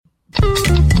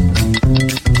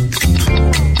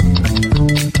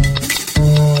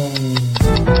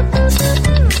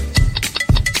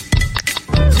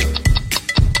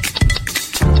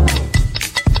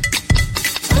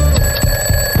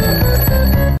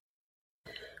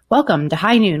Welcome to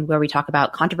High Noon, where we talk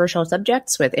about controversial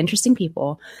subjects with interesting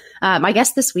people. My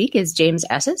guest this week is James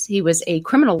Esses. He was a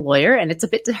criminal lawyer, and it's a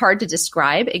bit hard to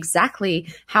describe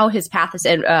exactly how his path is,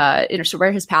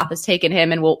 where his path has taken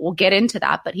him, and we'll get into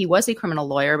that. But he was a criminal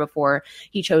lawyer before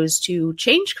he chose to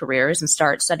change careers and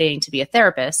start studying to be a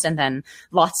therapist, and then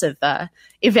lots of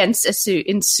events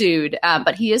ensued.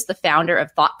 But he is the founder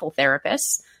of Thoughtful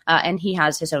Therapists. And he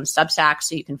has his own Substack,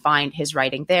 so you can find his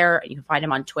writing there. You can find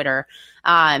him on Twitter.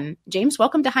 James,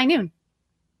 welcome to High Noon.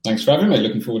 Thanks for having me.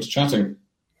 Looking forward to chatting.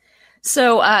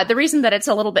 So the reason that it's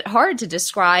a little bit hard to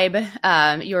describe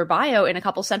your bio in a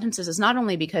couple sentences is not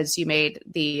only because you made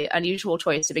the unusual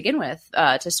choice to begin with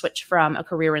to switch from a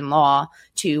career in law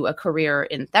to a career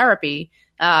in therapy,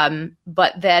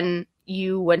 but then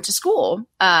you went to school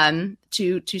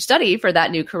to study for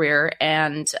that new career,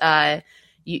 and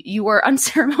you were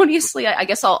unceremoniously, I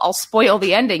guess I'll spoil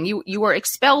the ending. You were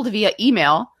expelled via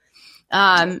email.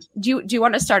 Do you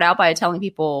want to start out by telling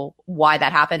people why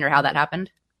that happened or how that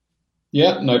happened?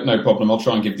 Yeah, no problem. I'll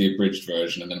try and give the abridged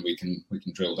version, and then we can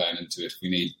drill down into it if we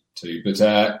need to. But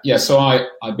so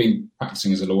I've been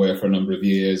practicing as a lawyer for a number of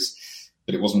years,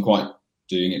 but it wasn't quite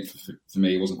doing it for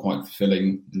me. It wasn't quite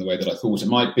fulfilling in the way that I thought it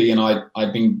might be, and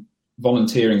I've been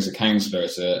volunteering as a counsellor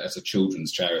at a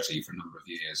children's charity for a number of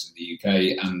years in the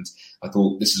UK, and I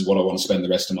thought this is what I want to spend the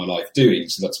rest of my life doing.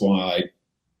 So that's why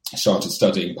I started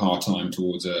studying part-time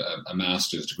towards a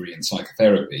master's degree in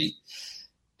psychotherapy.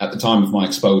 At the time of my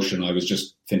expulsion, I was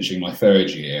just finishing my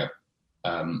third year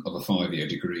of a 5-year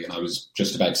degree, and I was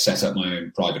just about to set up my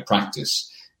own private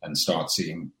practice and start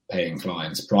seeing paying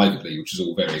clients privately, which is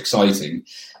all very exciting.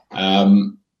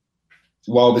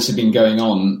 While this had been going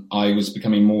on, I was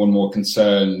becoming more and more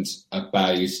concerned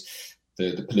about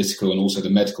the political and also the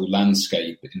medical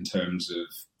landscape in terms of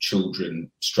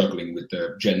children struggling with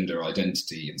their gender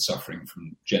identity and suffering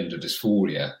from gender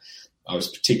dysphoria. I was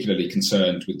particularly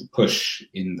concerned with the push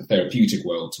in the therapeutic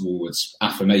world towards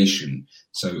affirmation,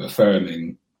 so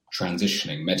affirming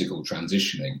transitioning, medical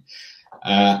transitioning.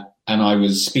 And I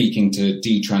was speaking to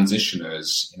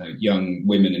detransitioners, young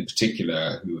women in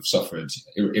particular who have suffered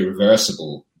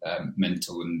irreversible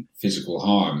mental and physical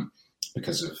harm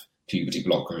because of puberty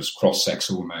blockers, cross-sex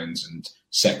hormones and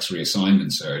sex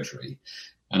reassignment surgery.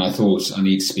 And I thought I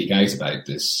need to speak out about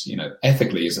this,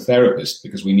 ethically as a therapist,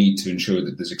 because we need to ensure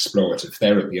that there's explorative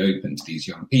therapy open to these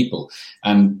young people.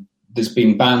 And there's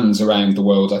been bans around the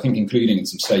world, I think, including in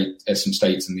some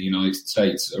states in the United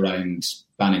States, around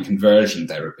banning conversion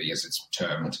therapy, as it's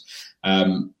termed.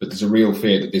 But there's a real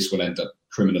fear that this will end up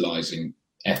criminalising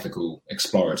ethical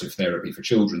explorative therapy for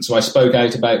children. So I spoke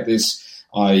out about this.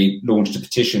 I launched a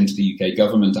petition to the UK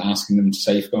government asking them to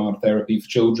safeguard therapy for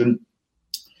children.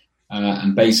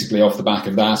 And basically off the back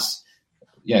of that,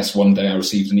 yes, one day I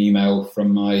received an email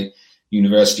from my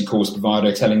university course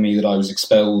provider telling me that I was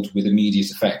expelled with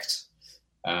immediate effect.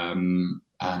 And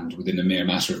within a mere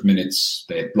matter of minutes,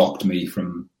 they had blocked me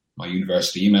from my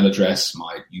university email address,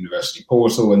 my university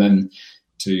portal, and then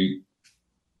to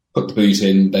put the boot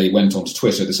in, they went onto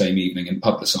Twitter the same evening and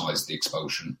publicised the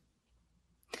expulsion.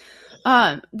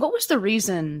 What was the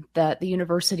reason that the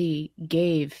university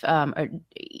gave,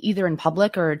 either in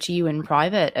public or to you in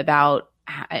private, about,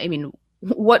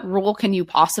 what rule can you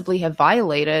possibly have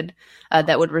violated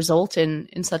that would result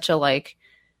in such a,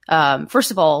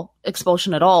 first of all,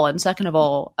 expulsion at all, and second of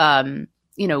all,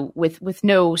 with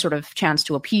no sort of chance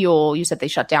to appeal? You said they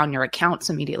shut down your accounts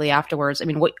immediately afterwards.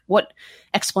 What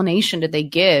explanation did they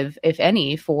give, if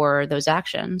any, for those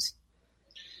actions?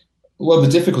 Well, the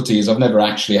difficulty is I've never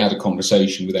actually had a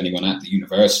conversation with anyone at the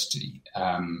university.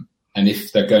 And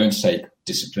if they're going to take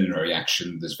disciplinary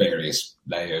action, there's various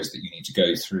layers that you need to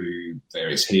go through,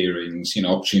 various hearings,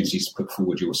 opportunities to put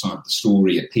forward your side of the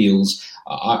story, appeals.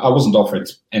 I wasn't offered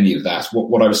any of that.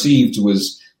 What I received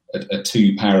was a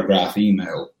 2-paragraph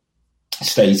email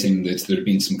stating that there had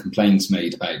been some complaints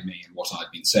made about me and what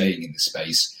I'd been saying in this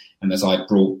space, and that I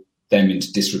brought them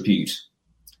into disrepute.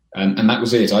 And that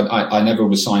was it. I never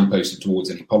was signposted towards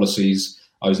any policies.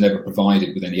 I was never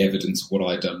provided with any evidence of what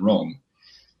I'd done wrong.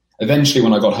 Eventually,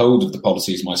 when I got hold of the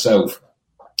policies myself,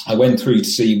 I went through to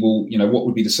see, what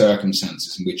would be the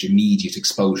circumstances in which immediate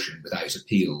expulsion without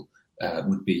appeal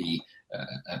would be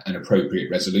an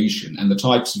appropriate resolution. And the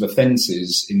types of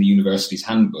offences in the university's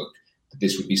handbook that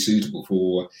this would be suitable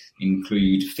for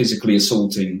include physically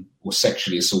assaulting or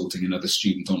sexually assaulting another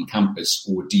student on campus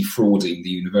or defrauding the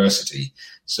university.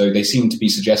 So they seem to be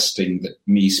suggesting that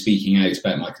me speaking out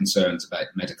about my concerns about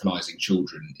medicalising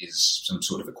children is some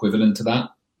sort of equivalent to that.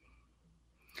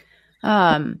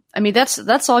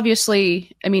 That's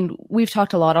obviously, we've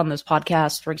talked a lot on this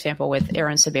podcast, for example, with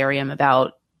Aaron Sibarium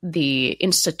about the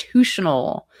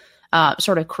institutional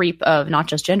sort of creep of not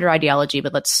just gender ideology,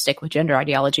 but let's stick with gender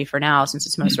ideology for now since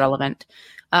it's most relevant.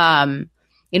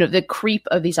 The creep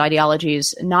of these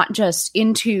ideologies, not just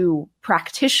into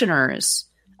practitioners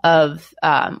of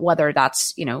whether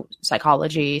that's,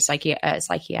 psychology,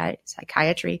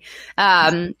 psychiatry,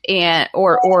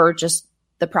 or just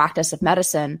the practice of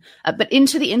medicine, but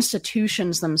into the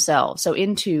institutions themselves. So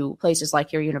into places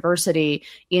like your university,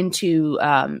 into,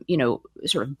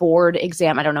 sort of board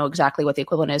exam. I don't know exactly what the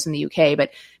equivalent is in the UK,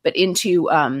 but into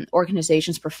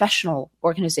organizations, professional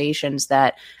organizations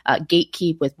that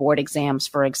gatekeep with board exams,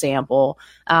 for example.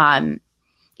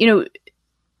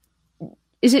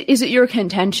 Is it your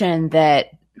contention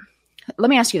that, let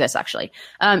me ask you this actually,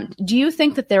 do you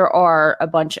think that there are a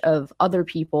bunch of other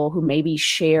people who maybe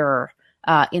share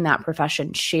in that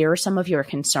profession, share some of your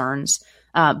concerns,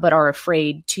 but are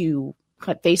afraid to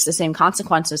face the same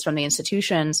consequences from the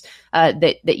institutions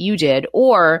that you did?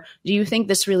 Or do you think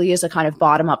this really is a kind of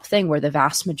bottom-up thing where the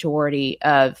vast majority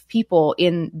of people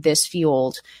in this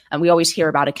field, and we always hear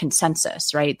about a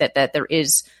consensus, right? That there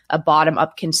is a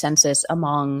bottom-up consensus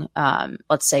among,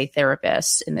 let's say,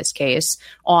 therapists in this case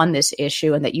on this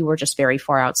issue, and that you were just very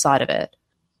far outside of it?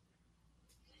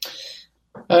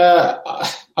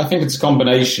 I think it's a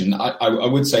combination. I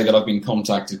would say that I've been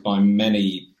contacted by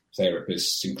many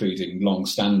therapists, including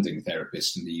long-standing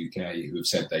therapists in the UK, who have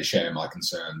said they share my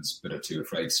concerns but are too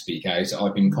afraid to speak out.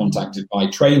 I've been contacted by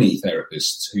trainee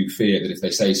therapists who fear that if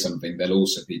they say something, they'll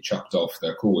also be chucked off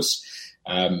their course.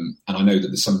 And I know that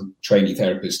there's some trainee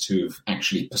therapists who have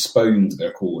actually postponed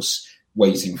their course,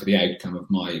 waiting for the outcome of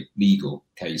my legal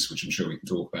case, which I'm sure we can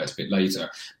talk about a bit later.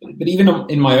 But even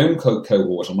in my own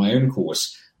cohort, on my own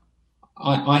course,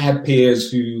 I had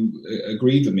peers who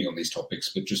agreed with me on these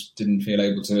topics, but just didn't feel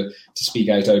able to speak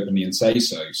out openly and say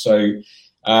so. So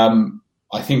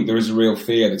I think there is a real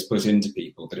fear that's put into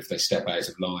people that if they step out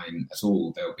of line at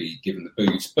all, they'll be given the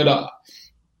boot. But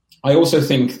I also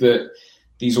think that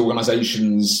these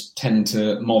organisations tend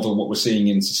to model what we're seeing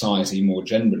in society more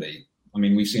generally. I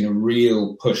mean, we've seen a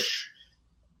real push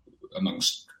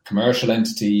amongst commercial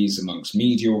entities, amongst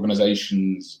media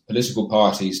organisations, political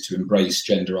parties to embrace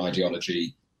gender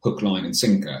ideology, hook, line and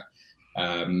sinker.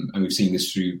 And we've seen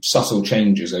this through subtle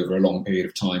changes over a long period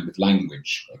of time with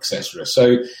language, etc.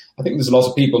 So I think there's a lot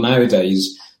of people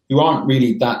nowadays who aren't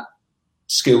really that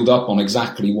skilled up on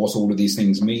exactly what all of these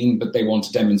things mean, but they want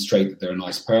to demonstrate that they're a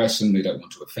nice person. They don't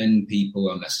want to offend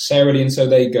people unnecessarily. And so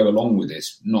they go along with it,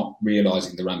 not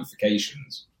realising the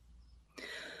ramifications.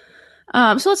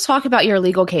 So let's talk about your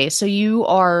legal case. So you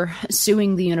are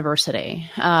suing the university.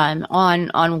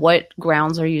 On what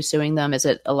grounds are you suing them? Is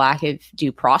it a lack of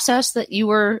due process that you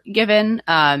were given?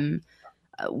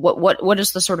 What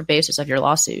is the sort of basis of your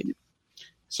lawsuit?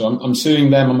 So I'm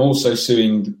suing them. I'm also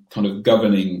suing the kind of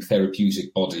governing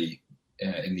therapeutic body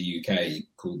in the UK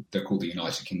they're called the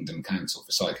United Kingdom Council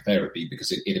for Psychotherapy,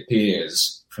 because it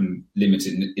appears from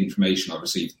limited information I've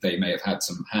received they may have had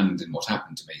some hand in what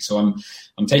happened to me. So I'm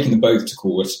taking them both to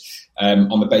court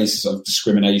on the basis of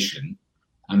discrimination,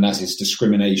 and that is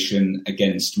discrimination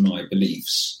against my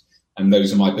beliefs. And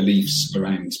those are my beliefs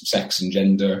around sex and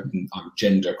gender. And I'm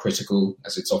gender critical,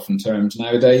 as it's often termed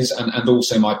nowadays, and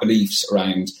also my beliefs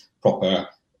around proper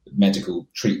medical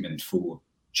treatment for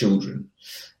children.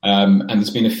 And there's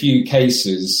been a few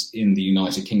cases in the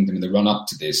United Kingdom in the run-up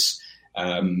to this,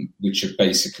 which have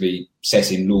basically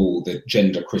set in law that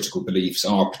gender critical beliefs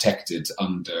are protected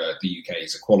under the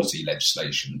UK's equality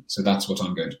legislation. So that's what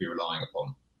I'm going to be relying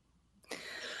upon.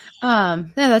 Yeah,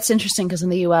 that's interesting because in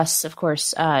the US, of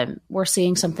course, we're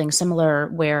seeing something similar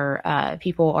where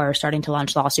people are starting to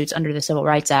launch lawsuits under the Civil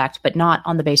Rights Act, but not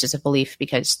on the basis of belief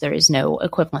because there is no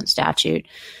equivalent statute.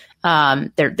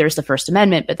 There's the First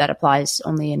Amendment, but that applies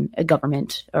only in a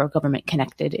government or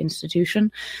government-connected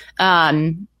institution.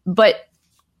 But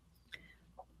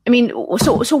I mean,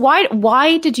 so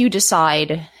why did you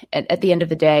decide at the end of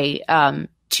the day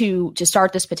to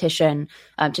start this petition,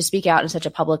 to speak out in such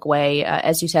a public way?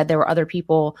 As you said, there were other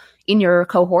people in your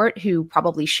cohort who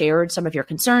probably shared some of your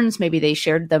concerns. Maybe they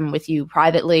shared them with you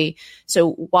privately.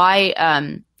 So why,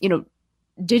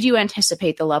 did you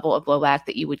anticipate the level of blowback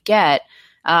that you would get?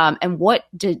 And what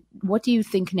do you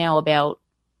think now about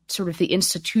sort of the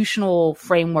institutional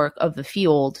framework of the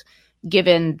field,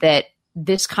 given that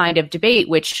this kind of debate,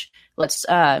 which let's,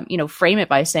 frame it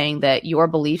by saying that your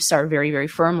beliefs are very, very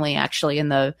firmly actually in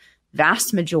the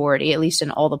vast majority, at least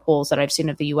in all the polls that I've seen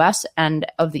of the US and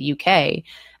of the UK.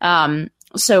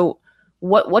 So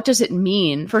what does it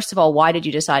mean? First of all, why did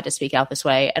you decide to speak out this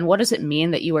way? And what does it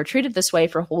mean that you are treated this way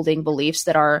for holding beliefs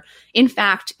that are, in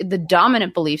fact, the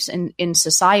dominant beliefs in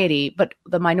society, but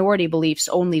the minority beliefs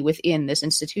only within this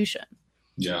institution?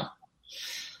 Yeah.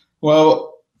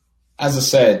 Well, as I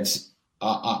said,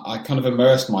 I kind of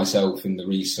immersed myself in the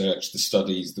research, the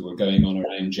studies that were going on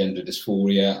around gender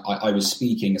dysphoria. I was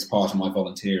speaking as part of my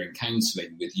volunteering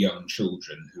counselling with young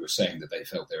children who were saying that they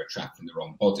felt they were trapped in the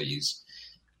wrong bodies.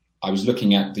 I was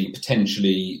looking at the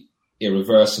potentially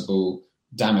irreversible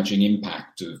damaging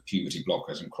impact of puberty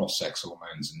blockers and cross-sex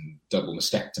hormones and double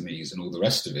mastectomies and all the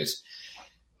rest of it.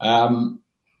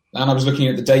 And I was looking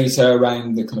at the data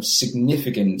around the kind of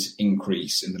significant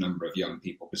increase in the number of young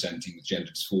people presenting with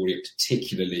gender dysphoria,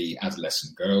 particularly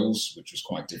adolescent girls, which was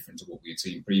quite different to what we had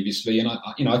seen previously. And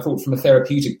I thought from a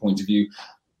therapeutic point of view,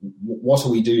 what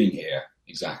are we doing here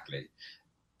exactly?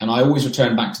 And I always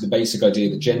return back to the basic idea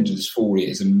that gender dysphoria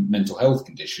is a mental health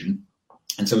condition.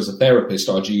 And so as a therapist,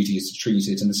 our duty is to treat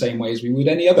it in the same way as we would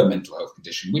any other mental health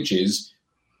condition, which is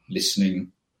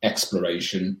listening,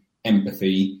 exploration,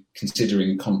 empathy,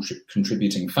 considering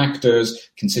contributing factors,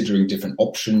 considering different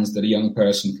options that a young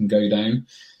person can go down.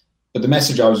 But the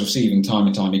message I was receiving time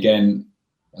and time again,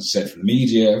 as I said, from the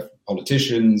media,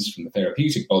 politicians, from the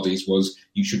therapeutic bodies, was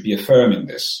you should be affirming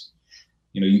this.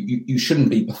 You shouldn't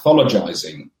be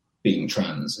pathologizing being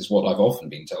trans, is what I've often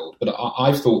been told. But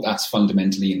I've thought that's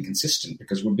fundamentally inconsistent,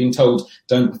 because we're being told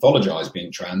don't pathologize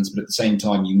being trans, but at the same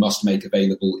time you must make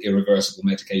available irreversible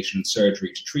medication and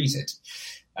surgery to treat it.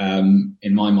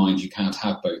 In my mind, you can't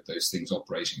have both those things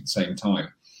operating at the same time.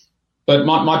 But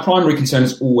my primary concern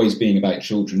has always been about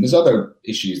children. There's other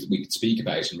issues that we could speak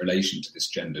about in relation to this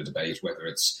gender debate, whether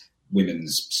it's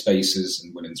women's spaces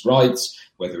and women's rights,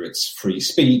 whether it's free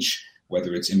speech,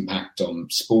 whether it's impact on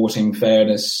sporting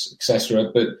fairness,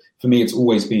 etc. But for me, it's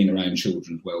always been around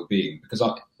children's well-being, because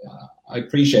I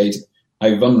appreciate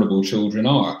how vulnerable children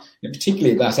are,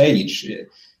 particularly at that age.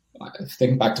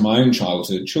 Think back to my own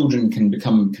childhood, children can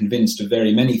become convinced of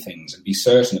very many things and be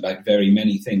certain about very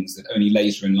many things that only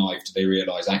later in life do they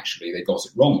realise actually they got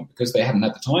it wrong, because they hadn't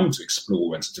had the time to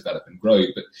explore and to develop and grow.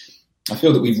 But I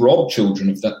feel that we've robbed children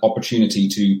of that opportunity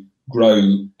to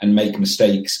grow and make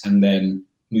mistakes and then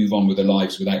move on with their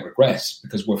lives without regret,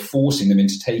 because we're forcing them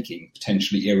into taking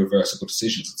potentially irreversible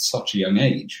decisions at such a young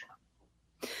age.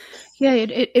 Yeah,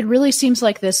 it really seems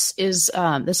like this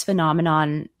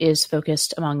phenomenon is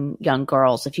focused among young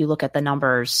girls. If you look at the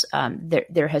numbers,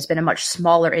 there has been a much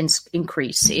smaller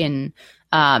increase in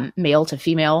male to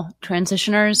female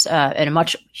transitioners, and a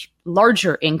much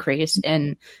larger increase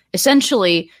in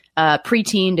essentially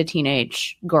preteen to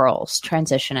teenage girls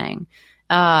transitioning.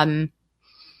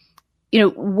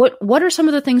 What are some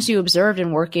of the things you observed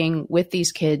in working with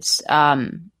these kids?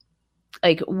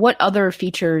 Like, what other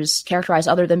features characterize,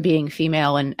 other than being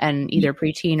female and either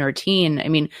preteen or teen? I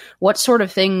mean, what sort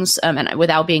of things, and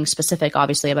without being specific,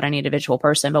 obviously, about any individual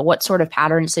person, but what sort of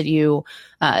patterns did you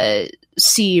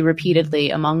see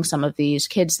repeatedly among some of these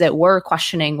kids that were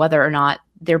questioning whether or not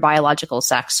their biological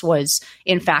sex was,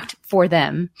 in fact, for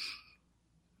them?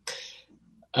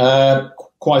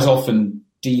 Quite often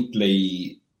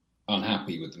deeply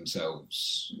unhappy with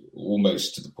themselves,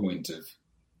 almost to the point of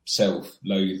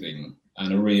self-loathing,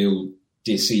 and a real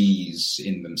dis-ease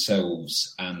in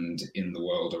themselves and in the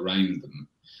world around them.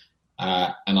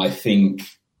 And I think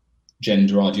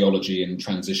gender ideology and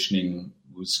transitioning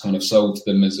was kind of sold to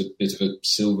them as a bit of a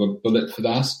silver bullet for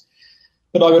that.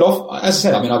 But I would, as I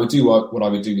said, I would do what I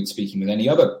would do with speaking with any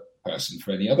other person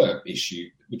for any other issue,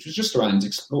 which was just around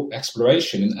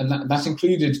exploration. And that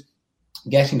included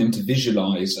getting them to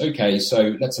visualize, okay,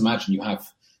 so let's imagine you have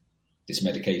this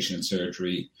medication and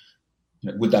surgery.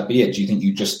 Would that be it? Do you think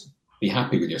you'd just be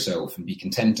happy with yourself and be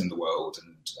content in the world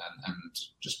and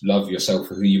just love yourself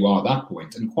for who you are at that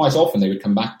point? And quite often they would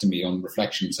come back to me on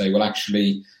reflection and say, well,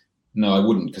 actually, no, I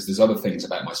wouldn't, because there's other things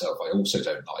about myself I also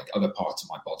don't like, other parts of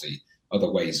my body,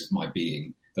 other ways of my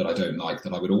being that I don't like,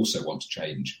 that I would also want to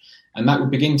change. And that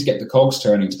would begin to get the cogs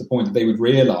turning to the point that they would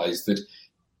realize that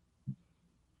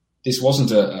this wasn't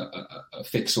a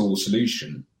fix-all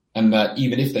solution, and that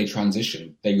even if they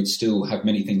transition, they would still have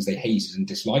many things they hated and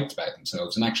disliked about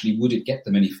themselves. And actually, would it get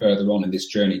them any further on in this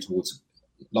journey towards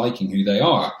liking who they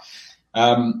are?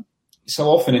 So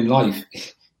often in life,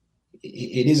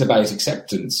 it is about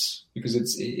acceptance, because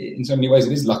it's, in so many ways,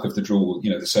 it is luck of the draw,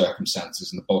 the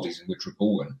circumstances and the bodies in which we're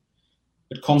born.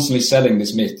 But constantly selling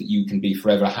this myth that you can be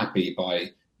forever happy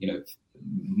by,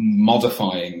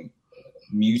 modifying,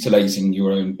 mutilating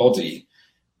your own body,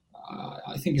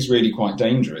 I think is really quite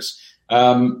dangerous.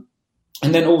 And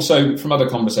then also from other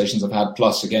conversations I've had,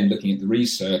 plus again looking at the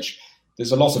research,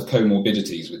 there's a lot of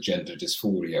comorbidities with gender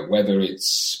dysphoria, whether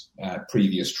it's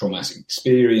previous traumatic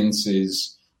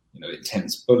experiences,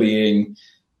 intense bullying,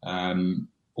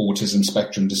 autism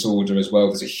spectrum disorder as well.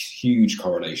 There's a huge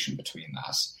correlation between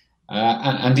that.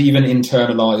 And even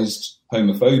internalized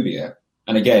homophobia.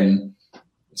 And again, a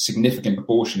significant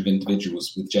proportion of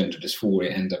individuals with gender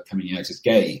dysphoria end up coming out as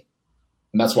gay.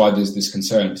 And that's why there's this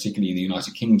concern, particularly in the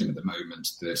United Kingdom at the moment,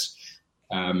 that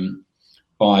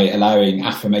by allowing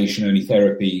affirmation-only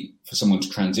therapy for someone to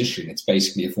transition, it's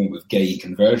basically a form of gay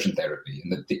conversion therapy.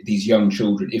 And that these young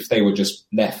children, if they were just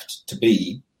left to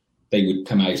be, they would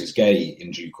come out as gay in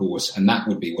due course. And that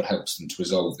would be what helps them to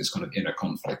resolve this kind of inner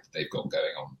conflict that they've got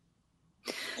going on.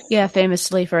 Yeah,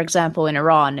 famously, for example, in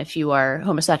Iran, if you are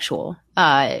homosexual,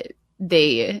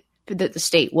 the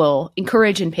state will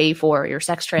encourage and pay for your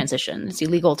sex transition. It's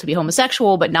illegal to be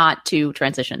homosexual, but not to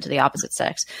transition to the opposite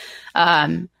sex.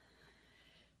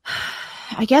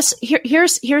 I guess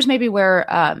here's maybe where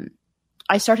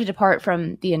I started apart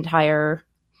from the entire.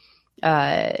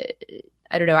 I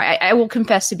don't know. I will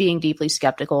confess to being deeply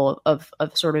skeptical of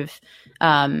sort of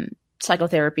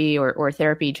psychotherapy or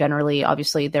therapy generally.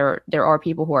 Obviously, there are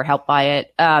people who are helped by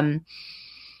it.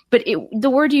 But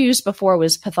the word you used before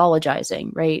was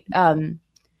pathologizing, right?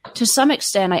 To some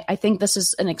extent, I think this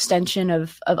is an extension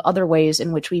of other ways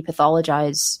in which we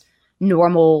pathologize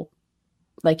normal,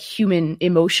 like human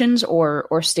emotions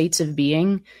or states of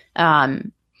being,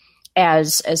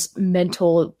 as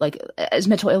mental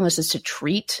illnesses to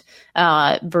treat,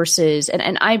 versus,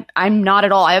 and I'm not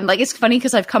at all. I'm like, it's funny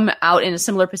because I've come out in a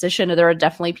similar position. There are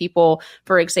definitely people,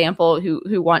 for example,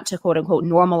 who want to quote unquote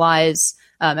normalize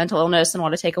mental illness and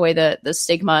want to take away the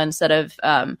stigma instead of,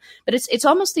 but it's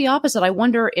almost the opposite. I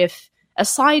wonder if,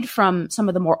 aside from some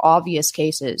of the more obvious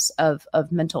cases of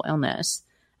mental illness,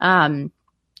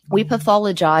 we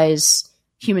pathologize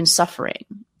human suffering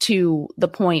to the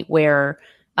point where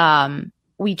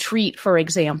we treat, for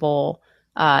example,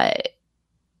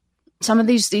 some of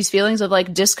these feelings of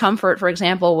like discomfort, for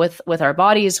example, with our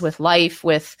bodies, with life,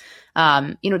 with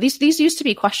these used to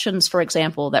be questions, for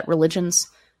example, that religions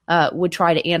would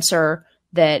try to answer.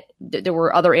 That there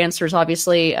were other answers.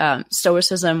 Obviously,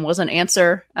 Stoicism was an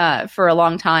answer for a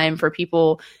long time for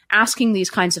people asking these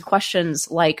kinds of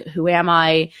questions, like who am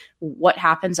I, what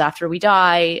happens after we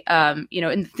die,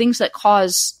 and things that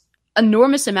cause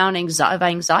enormous amount of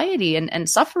anxiety and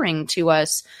suffering to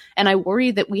us. And I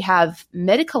worry that we have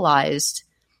medicalized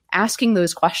asking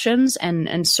those questions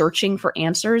and searching for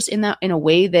answers in a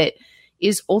way that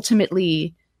is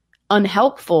ultimately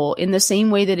unhelpful, in the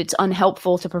same way that it's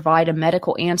unhelpful to provide a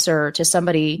medical answer to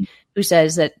somebody who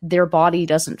says that their body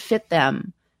doesn't fit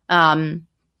them. I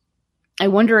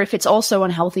wonder if it's also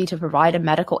unhealthy to provide a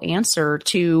medical answer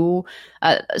to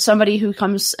somebody who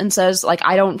comes and says, like,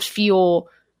 I don't feel,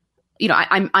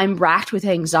 I'm racked with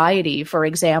anxiety, for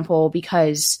example,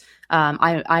 because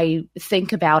I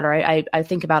think about, or I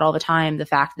think about all the time, the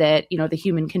fact that, the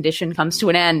human condition comes to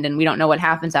an end and we don't know what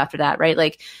happens after that, right?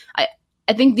 Like,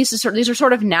 I think these are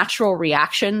sort of natural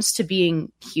reactions to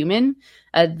being human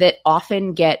that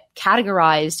often get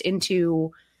categorized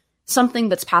into something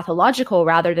that's pathological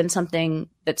rather than something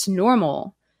that's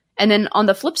normal. And then on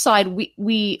the flip side,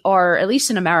 we are, at least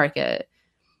in America,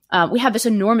 we have this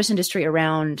enormous industry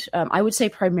around, I would say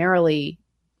primarily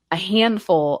a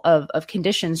handful of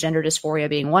conditions, gender dysphoria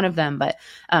being one of them, but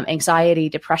anxiety,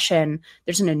 depression.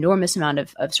 There's an enormous amount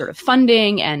of sort of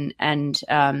funding and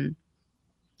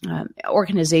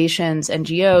organizations,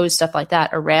 NGOs, stuff like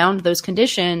that around those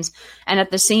conditions. And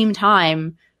at the same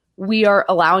time, we are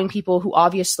allowing people who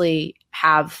obviously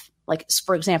have, like,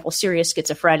 for example, serious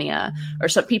schizophrenia, or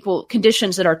some people,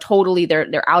 conditions that are totally,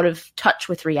 they're out of touch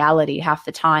with reality half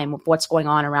the time of what's going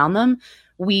on around them.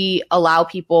 We allow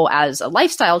people as a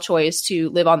lifestyle choice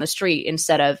to live on the street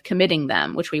instead of committing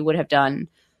them, which we would have done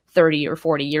 30 or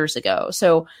 40 years ago.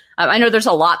 So I know there's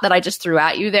a lot that I just threw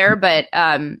at you there, but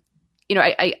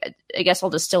I guess I'll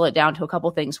distill it down to a couple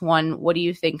things. One, what do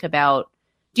you think about,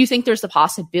 do you think there's the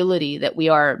possibility that we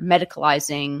are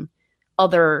medicalizing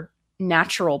other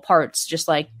natural parts, just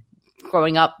like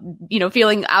growing up,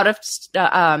 feeling out of,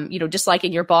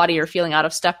 disliking your body or feeling out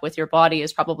of step with your body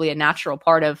is probably a natural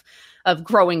part of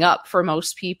growing up for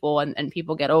most people, and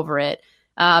people get over it.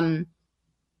 Are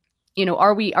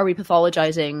we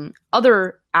pathologizing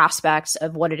other aspects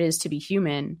of what it is to be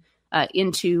human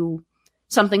into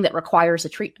something that requires a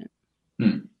treatment?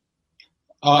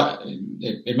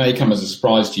 It may come as a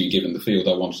surprise to you, given the field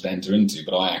I wanted to enter into,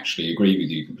 but I actually agree with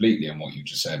you completely on what you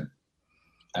just said.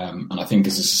 And I think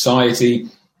as a society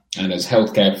and as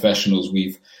healthcare professionals,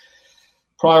 we've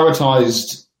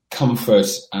prioritized comfort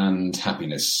and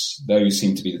happiness. Those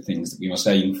seem to be the things that we must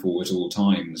aim for at all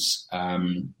times.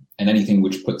 And anything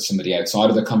which puts somebody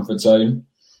outside of their comfort zone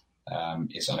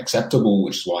is unacceptable,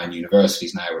 which is why in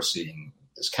universities now we're seeing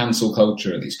this cancel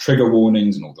culture and these trigger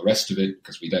warnings and all the rest of it,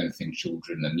 because we don't think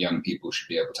children and young people should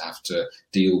be able to have to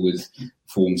deal with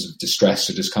forms of distress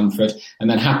or discomfort. And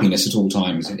then happiness at all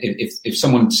times. If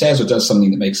someone says or does something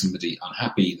that makes somebody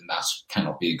unhappy, then that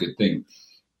cannot be a good thing.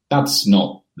 That's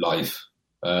not life.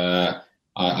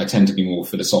 I tend to be more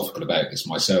philosophical about this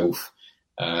myself.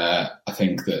 I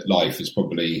think that life is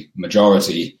probably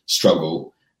majority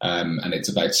struggle, and it's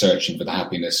about searching for the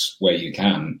happiness where you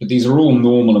can. But these are all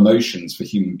normal emotions for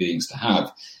human beings to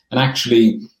have. And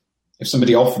actually, if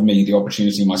somebody offered me the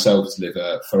opportunity myself to live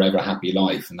a forever happy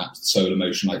life, and that was the sole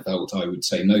emotion I felt, I would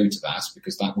say no to that,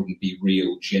 because that wouldn't be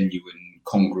real, genuine,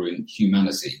 congruent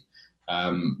humanity.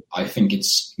 I think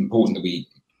it's important that we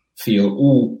feel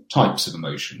all types of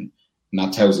emotion, and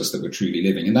that tells us that we're truly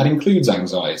living. And that includes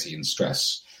anxiety and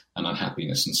stress and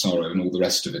unhappiness and sorrow and all the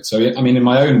rest of it. So, I mean, in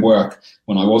my own work,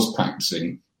 when I was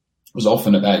practicing, it was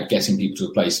often about getting people to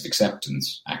a place of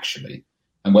acceptance, actually.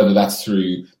 And whether that's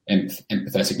through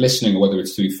empathetic listening or whether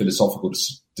it's through philosophical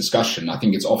discussion, I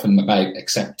think it's often about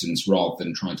acceptance rather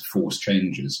than trying to force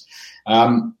changes.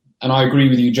 And I agree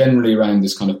with you generally around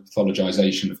this kind of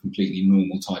pathologization of completely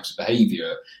normal types of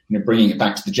behavior. You know, bringing it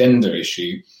back to the gender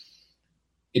issue,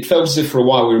 it felt as if for a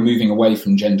while we were moving away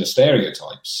from gender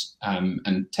stereotypes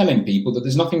and telling people that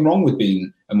there's nothing wrong with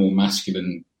being a more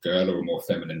masculine girl or a more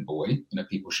feminine boy. You know,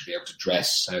 people should be able to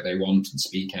dress how they want and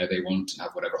speak how they want and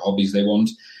have whatever hobbies they want.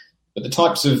 But the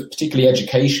types of particularly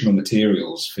educational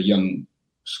materials for young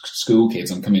school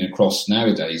kids I'm coming across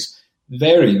nowadays,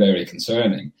 very, very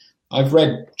concerning. I've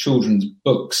read children's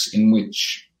books in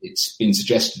which it's been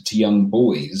suggested to young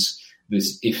boys that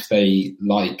if they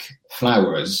like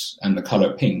flowers and the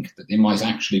colour pink, that they might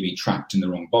actually be trapped in the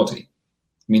wrong body.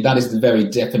 I mean, that is the very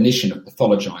definition of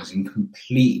pathologizing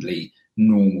completely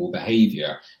normal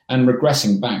behaviour and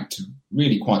regressing back to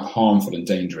really quite harmful and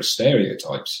dangerous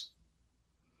stereotypes.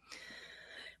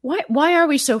 Why are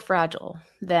we so fragile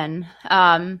then?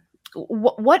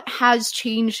 What has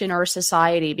changed in our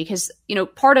society? Because, you know,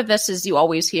 part of this is you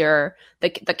always hear the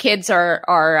kids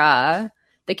are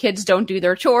the kids don't do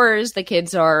their chores. The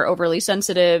kids are overly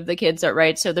sensitive. The kids are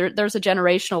right. So there's a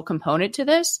generational component to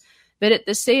this. But at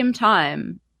the same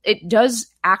time, it does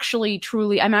actually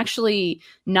truly, I'm actually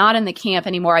not in the camp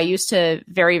anymore. I used to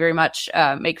very, very much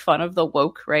make fun of the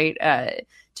woke, right?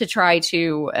 To try to,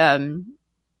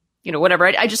 you know, whatever.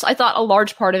 I thought a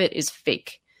large part of it is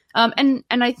fake. And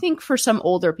I think for some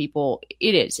older people,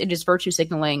 it is virtue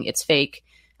signaling. It's fake.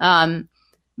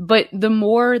 But the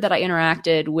more that I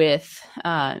interacted with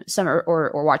some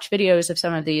or watch videos of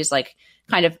some of these like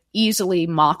kind of easily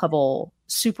mockable,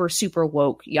 super, super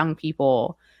woke young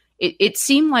people, it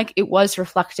seemed like it was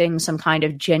reflecting some kind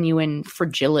of genuine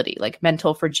fragility, like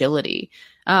mental fragility.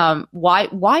 Why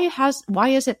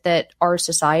is it that our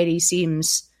society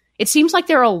seems like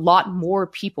there are a lot more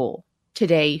people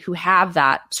today who have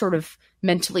that sort of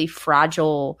mentally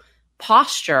fragile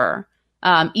posture,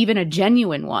 even a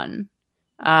genuine one,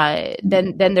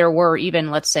 than there were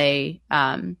even, let's say,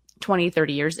 20,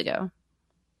 30 years ago?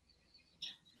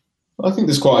 Well, I think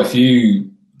there's quite a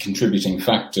few contributing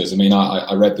factors. I mean,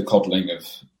 I read The Coddling of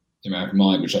the American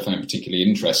Mind, which I found particularly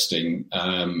interesting,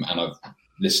 and I've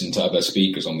listened to other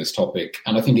speakers on this topic.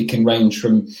 And I think it can range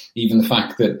from even the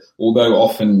fact that although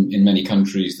often in many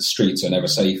countries the streets are never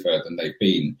safer than they've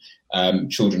been,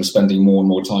 children are spending more and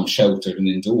more time sheltered and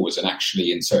indoors. And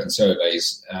actually in certain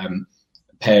surveys,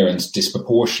 parents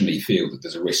disproportionately feel that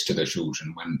there's a risk to their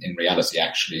children when in reality,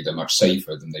 actually, they're much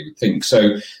safer than they would think.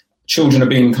 So children are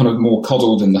being kind of more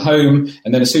coddled in the home.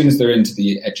 And then as soon as they're into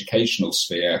the educational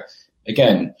sphere,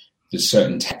 again, there's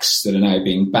certain texts that are now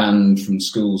being banned from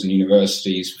schools and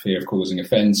universities for fear of causing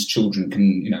offence. Children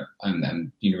can, you know,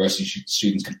 and university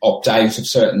students can opt out of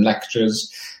certain lectures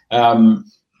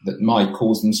that might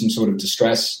cause them some sort of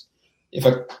distress. If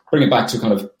I bring it back to a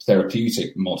kind of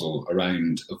therapeutic model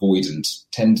around avoidant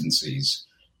tendencies,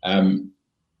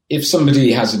 if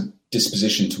somebody has a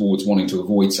disposition towards wanting to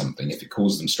avoid something, if it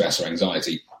causes them stress or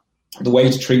anxiety, the way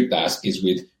to treat that is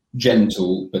with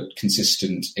gentle but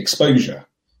consistent exposure.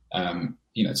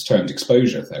 You know, it's termed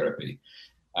exposure therapy.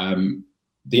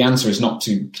 The answer is not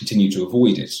to continue to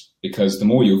avoid it, because the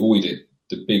more you avoid it,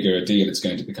 the bigger a deal it's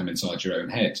going to become inside your own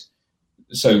head.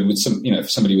 So with some, you know, for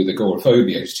somebody with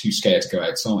agoraphobia who's too scared to go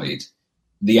outside,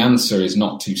 the answer is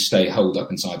not to stay holed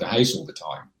up inside the house all the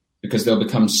time, because they'll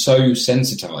become so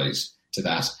sensitized to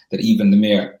that even the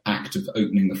mere act of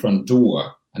opening the front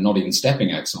door and not even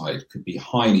stepping outside could be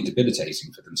highly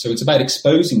debilitating for them. So it's about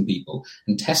exposing people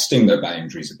and testing their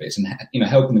boundaries a bit and,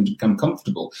 helping them to become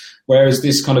comfortable. Whereas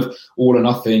this kind of all or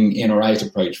nothing, in or out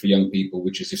approach for young people,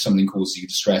 which is if something causes you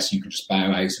distress, you can just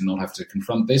bow out and not have to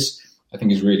confront this, I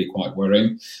think is really quite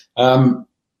worrying. On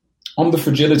the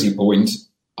fragility point,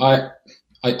 I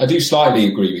do slightly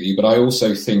agree with you, but I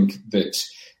also think that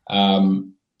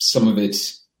some of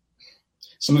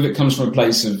it comes from a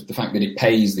place of the fact that it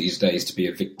pays these days to be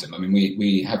a victim. I mean,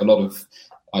 we have a lot of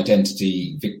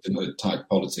identity victimhood type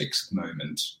politics at the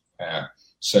moment, where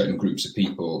certain groups of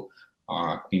people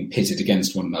are being pitted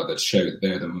against one another to show that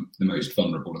they're the most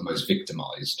vulnerable and the most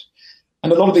victimized.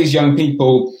 And a lot of these young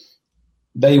people,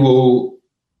 they will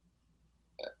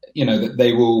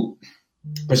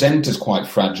present as quite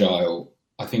fragile,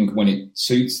 I think, when it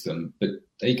suits them, but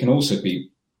they can also be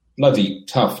bloody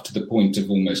tough to the point of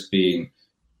almost being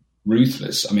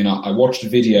ruthless. I mean, I watched a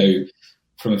video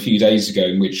from a few days ago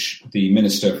in which the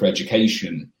Minister for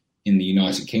Education in the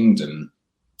United Kingdom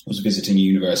was visiting a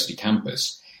university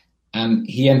campus, and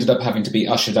he ended up having to be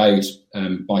ushered out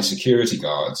by security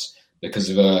guards because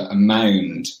of a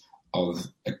mound of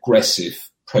aggressive,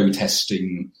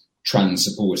 protesting,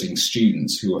 trans-supporting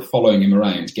students who were following him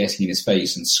around, getting in his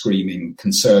face and screaming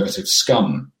conservative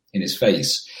scum in his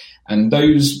face. And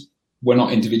those were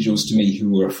not individuals to me who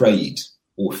were afraid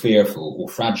or fearful or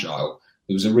fragile.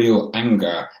 There was a real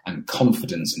anger and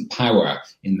confidence and power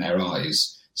in their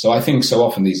eyes. So I think so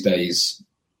often these days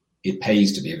it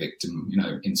pays to be a victim,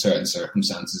 in certain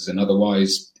circumstances, and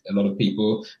otherwise a lot of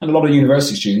people and a lot of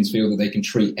university students feel that they can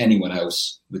treat anyone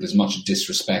else with as much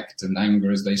disrespect and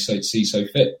anger as they see so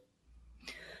fit.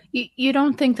 You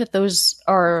don't think that those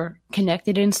are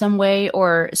connected in some way?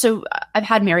 Or so I've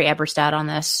had Mary Eberstadt on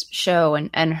this show,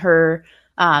 and her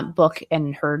book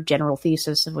and her general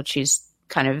thesis, of which she's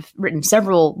kind of written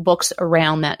several books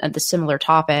around the similar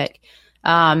topic,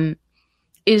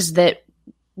 is that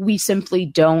we simply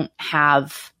don't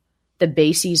have the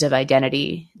bases of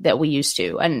identity that we used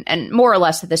to, and more or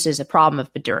less that this is a problem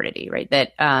of modernity, right?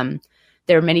 That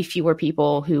there are many fewer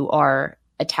people who are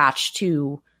attached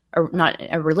to not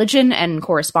a religion and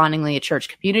correspondingly a church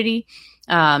community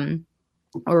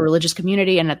or religious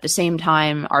community. And at the same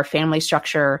time, our family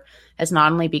structure has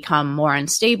not only become more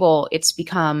unstable, it's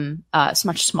become it's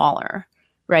much smaller,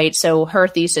 right? So her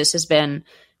thesis has been,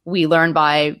 we learn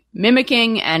by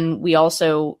mimicking, and we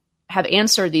also have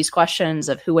answered these questions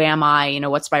of who am I,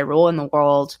 what's my role in the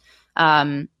world,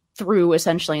 through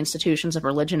essentially institutions of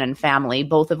religion and family,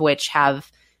 both of which have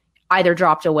either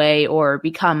dropped away or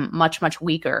become much, much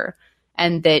weaker.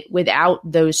 And that without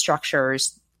those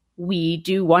structures, we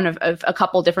do one of a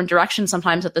couple different directions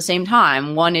sometimes at the same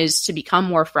time. One is to become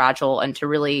more fragile and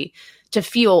to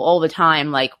feel all the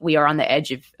time like we are on the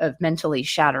edge of mentally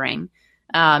shattering.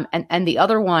 And the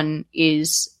other one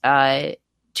is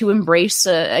to embrace,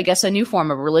 a new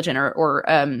form of religion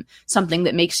or something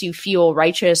that makes you feel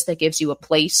righteous, that gives you a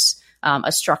place,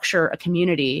 a structure, a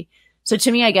community. So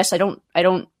to me, I guess I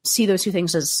don't see those two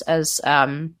things as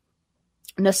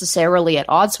necessarily at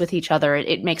odds with each other.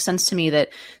 It makes sense to me that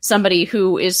somebody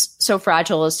who is so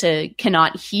fragile as to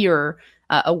cannot hear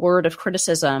a word of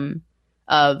criticism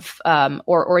of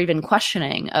or even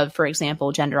questioning of, for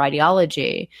example, gender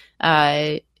ideology,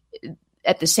 at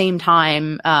the same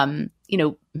time,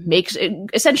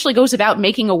 essentially goes about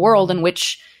making a world in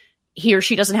which he or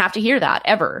she doesn't have to hear that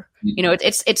ever.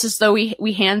 It's as though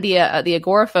we hand the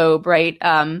agoraphobe, right,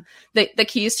 the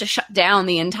keys to shut down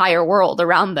the entire world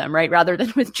around them, right, rather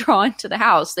than withdraw into the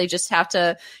house. They just have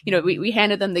to, we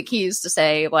handed them the keys to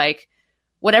say, like,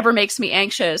 whatever makes me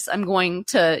anxious, I'm going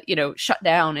to, shut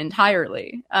down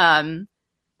entirely. And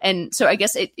so I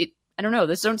guess it I don't know,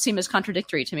 those don't seem as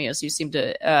contradictory to me as you seem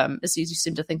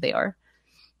to think they are.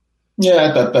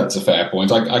 Yeah, that's a fair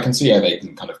point. I can see how they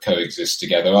can kind of coexist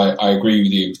together. I agree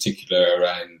with you in particular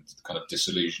around the kind of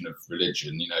disillusion of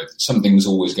religion. Something's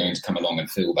always going to come along and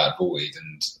fill that void,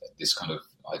 and this kind of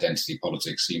identity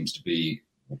politics seems to be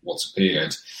what's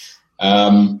appeared.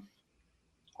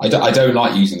 I don't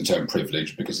like using the term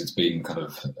privilege because it's been kind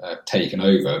of taken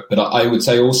over, but I would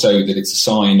say also that it's a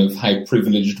sign of how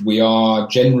privileged we are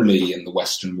generally in the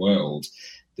Western world,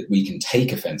 that we can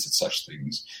take offence at such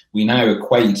things. We now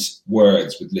equate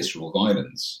words with literal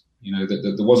violence.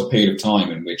 That there was a period of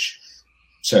time in which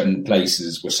certain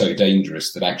places were so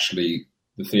dangerous that actually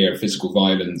the fear of physical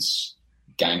violence,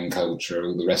 gang culture,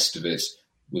 all the rest of it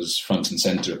was front and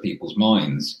centre of people's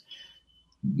minds.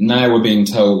 Now we're being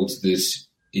told that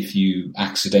if you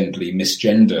accidentally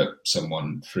misgender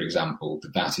someone, for example,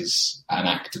 that is an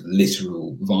act of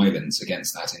literal violence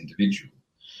against that individual.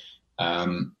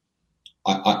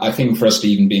 I think for us to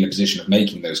even be in a position of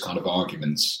making those kind of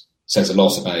arguments says a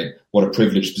lot about what a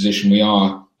privileged position we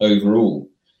are overall.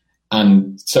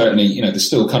 And certainly, there's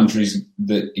still countries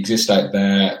that exist out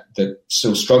there that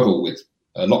still struggle with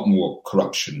a lot more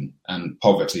corruption and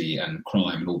poverty and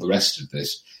crime and all the rest of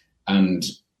this. And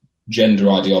gender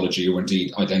ideology, or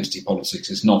indeed identity politics,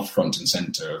 is not front and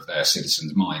centre of their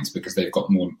citizens' minds because they've got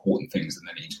more important things than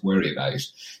they need to worry about.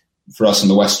 For us in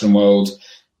the Western world,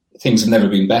 things have never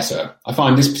been better. I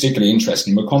find this particularly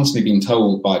interesting. We're constantly being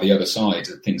told by the other side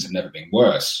that things have never been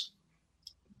worse.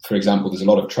 For example, there's a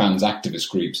lot of trans activist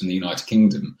groups in the United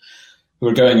Kingdom who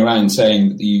are going around saying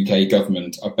that the UK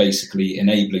government are basically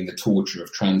enabling the torture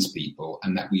of trans people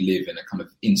and that we live in a kind of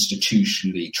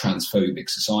institutionally transphobic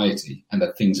society and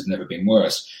that things have never been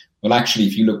worse. Well, actually,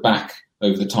 if you look back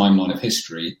over the timeline of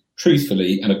history,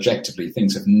 truthfully and objectively,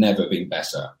 things have never been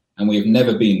better, and we have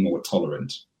never been more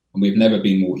tolerant, and we've never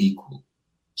been more equal.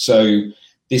 So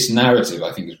this narrative,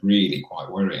 I think, is really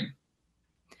quite worrying.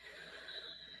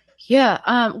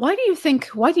 Yeah. Why do you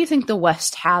think the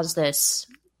West has this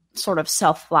sort of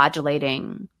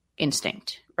self-flagellating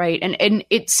instinct, right? And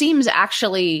it seems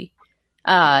actually,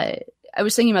 I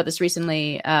was thinking about this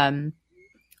recently,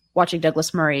 watching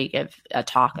Douglas Murray give a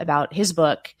talk about his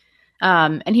book.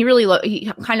 And he really,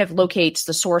 he kind of locates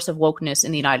the source of wokeness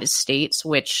in the United States,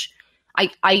 which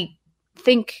I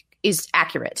think is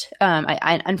accurate.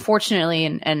 I unfortunately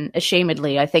and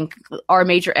ashamedly, I think our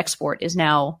major export is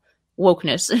now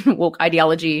wokeness and woke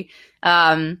ideology.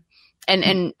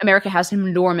 And America has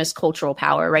enormous cultural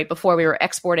power, right? Before we were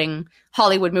exporting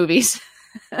Hollywood movies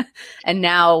and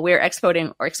now we're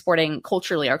exporting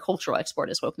culturally. Our cultural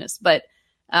export is wokeness. But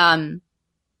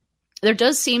there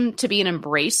does seem to be an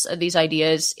embrace of these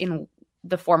ideas in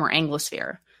the former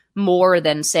Anglosphere more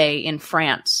than, say, in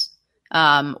France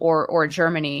or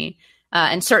Germany.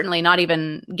 And certainly not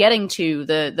even getting to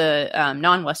the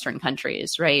non-Western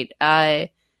countries, right?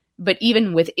 But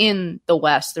even within the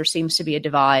West, there seems to be a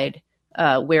divide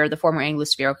where the former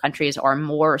Anglosphere countries are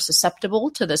more susceptible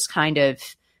to this kind of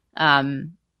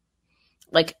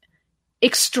like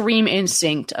extreme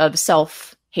instinct of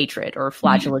self-hatred or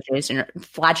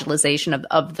flagellization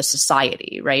of the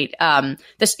society, right?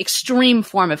 This extreme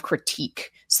form of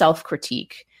critique,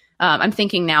 self-critique. I'm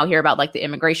thinking now here about like the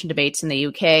immigration debates in the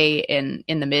UK in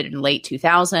the mid and late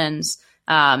 2000s.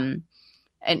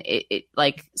 And it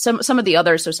like some of the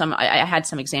others. So I had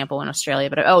some example in Australia,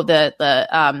 but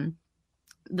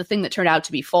the thing that turned out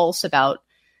to be false about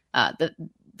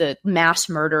the mass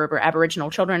murder of Aboriginal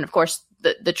children. Of course,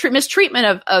 the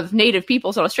mistreatment of Native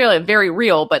peoples in Australia, very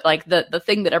real, but like the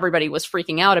thing that everybody was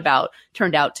freaking out about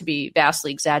turned out to be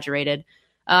vastly exaggerated.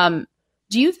 Do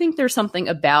you think there's something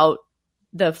about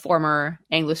the former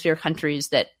Anglosphere countries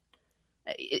that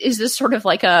is this sort of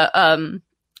like a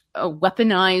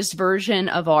weaponized version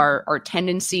of our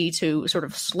tendency to sort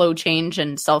of slow change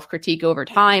and self-critique over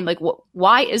time? Like,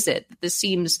 why is it that this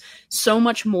seems so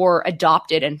much more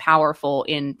adopted and powerful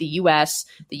in the US,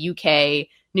 the UK,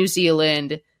 New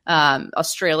Zealand,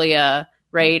 Australia,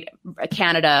 right,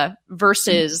 Canada,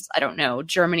 versus, I don't know,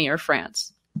 Germany or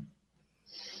France?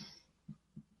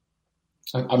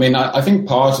 I mean, I think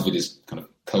part of it is kind of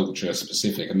culture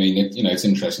specific. I mean, it's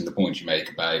interesting the point you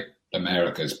make about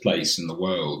America's place in the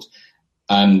world.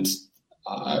 And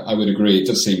I would agree, it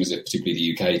does seem as if particularly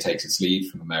the UK takes its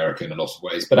lead from America in a lot of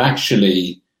ways. But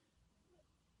actually,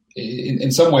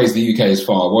 in some ways, the UK is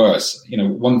far worse.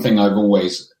 One thing I've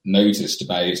always noticed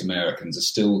about Americans is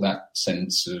still that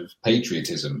sense of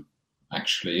patriotism,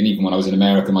 actually. And even when I was in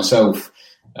America myself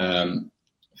a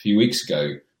few weeks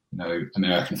ago,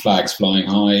 American flags flying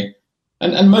high.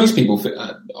 And most people,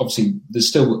 obviously, there's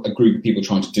still a group of people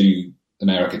trying to do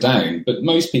America down, but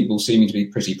most people seeming to be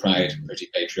pretty proud and pretty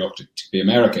patriotic to be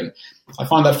American. I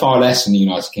find that far less in the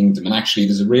United Kingdom. And actually,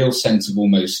 there's a real sense of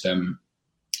almost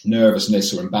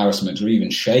nervousness or embarrassment or even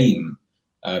shame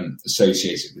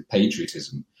associated with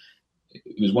patriotism.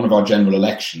 It was one of our general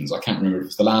elections. I can't remember if it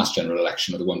was the last general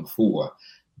election or the one before,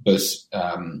 but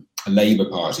a Labour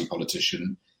Party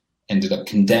politician ended up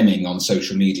condemning on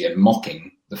social media and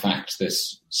mocking the fact that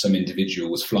some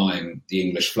individual was flying the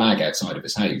English flag outside of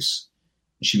his house.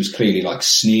 She was clearly like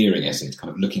sneering at it,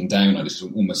 kind of looking down on it,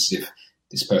 almost as if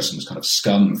this person was kind of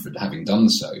scum for having done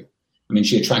so. I mean,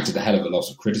 she attracted a hell of a lot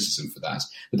of criticism for that.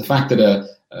 But the fact that a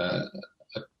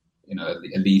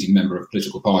leading member of a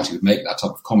political party would make that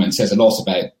type of comment says a lot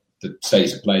about the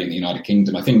state of play in the United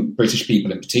Kingdom. I think British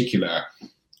people in particular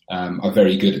are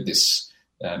very good at this,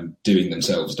 doing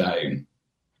themselves down,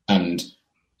 and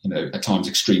at times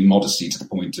extreme modesty to the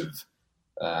point of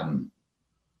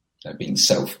being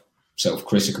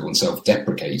self-critical and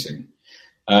self-deprecating.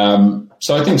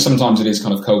 So I think sometimes it is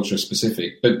kind of culture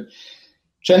specific, but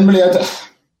generally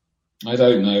I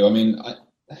don't know. I mean,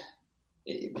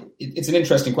 it's an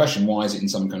interesting question. Why is it in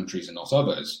some countries and not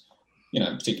others?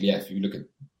 Particularly if you look at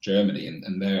Germany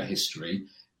and their history.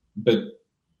 But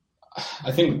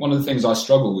I think one of the things I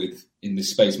struggle with in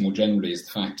this space more generally is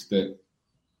the fact that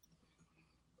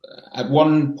at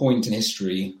one point in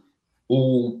history,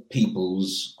 all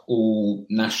peoples, all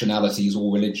nationalities,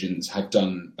 all religions have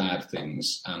done bad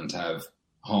things and have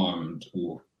harmed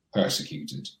or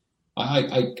persecuted.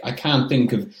 I can't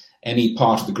think of any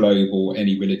part of the globe or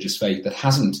any religious faith that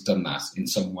hasn't done that in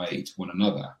some way to one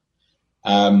another.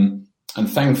 And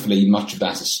thankfully, much of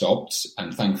that has stopped.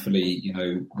 And thankfully,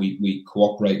 we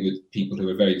cooperate with people who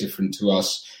are very different to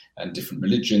us and different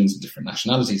religions and different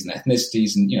nationalities and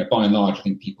ethnicities. And, by and large, I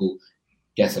think people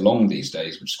get along these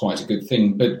days, which is quite a good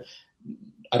thing. But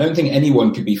I don't think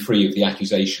anyone could be free of the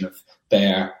accusation of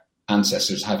their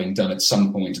ancestors having done at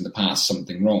some point in the past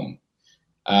something wrong.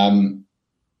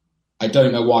 I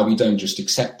don't know why we don't just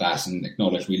accept that and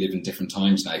acknowledge we live in different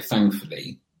times now,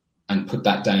 thankfully, and put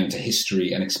that down to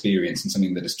history and experience and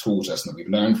something that has taught us and that we've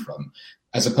learned from,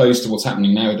 as opposed to what's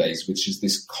happening nowadays, which is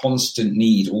this constant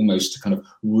need almost to kind of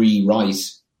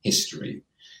rewrite history.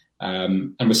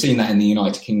 And we're seeing that in the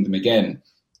United Kingdom again.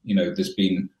 There's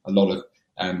been a lot of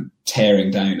tearing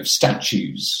down of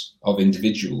statues of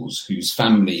individuals whose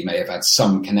family may have had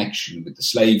some connection with the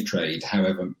slave trade,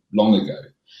 however long ago.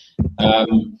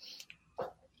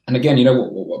 And again,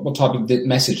 what type of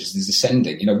message is this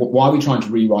sending? Why are we trying to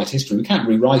rewrite history? We can't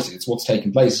rewrite it. It's what's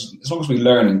taken place. As long as we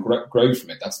learn and grow from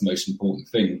it, that's the most important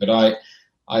thing. But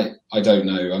I don't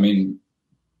know. I mean,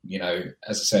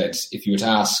 as I said, if you were to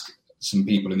ask some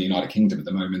people in the United Kingdom at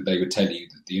the moment, they would tell you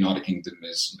that the United Kingdom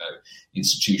is,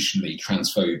 institutionally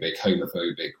transphobic,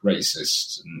 homophobic,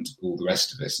 racist, and all the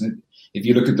rest of it. And if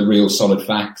you look at the real solid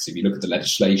facts, if you look at the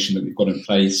legislation that we've got in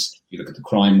place, if you look at the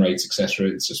crime rates, etc.,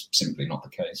 it's just simply not the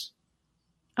case.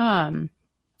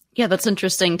 Yeah, that's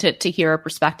interesting to hear a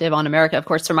perspective on America. Of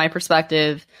course, from my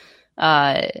perspective,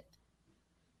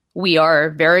 we are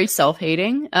very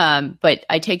self-hating, but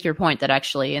I take your point that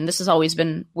actually, and this has always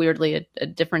been weirdly a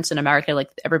difference in America, like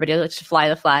everybody likes to fly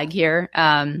the flag here.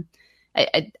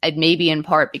 I maybe in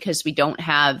part because we don't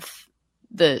have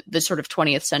the sort of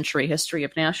 20th century history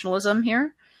of nationalism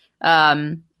here.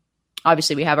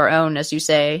 Obviously, we have our own, as you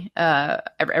say.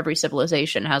 Every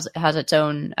civilization has its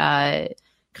own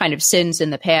kind of sins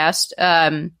in the past,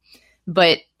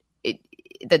 but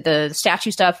the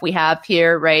statue stuff we have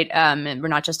here, right? And we're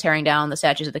not just tearing down the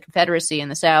statues of the Confederacy in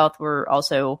the South. We're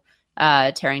also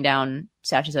tearing down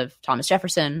statues of Thomas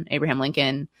Jefferson, Abraham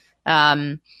Lincoln,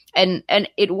 and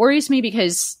it worries me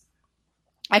because.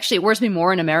 Actually, it worries me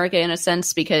more in America in a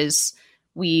sense because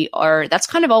that's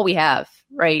kind of all we have,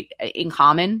 right? In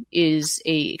common is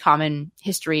a common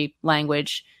history,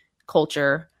 language,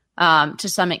 culture, to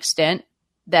some extent.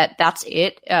 That's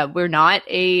it. We're not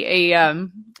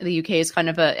the UK is kind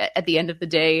of at the end of the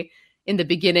day, in the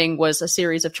beginning was a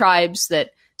series of tribes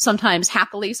that sometimes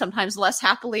happily, sometimes less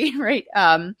happily, right?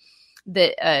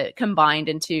 That combined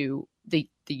into the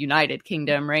United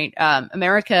Kingdom, right?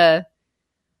 America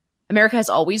has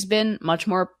always been much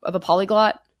more of a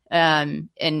polyglot, and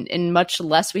much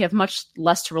less. We have much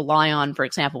less to rely on, for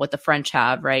example, what the French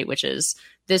have, right? Which is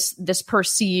this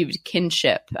perceived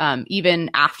kinship, even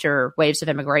after waves of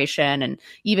immigration and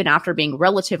even after being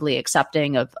relatively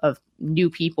accepting of new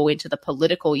people into the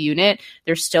political unit,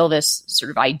 there's still this sort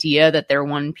of idea that they're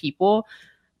one people.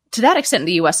 To that extent,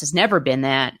 the U.S. has never been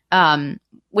that,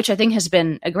 which I think has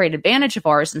been a great advantage of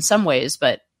ours in some ways,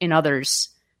 but in others,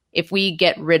 if we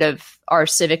get rid of our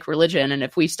civic religion and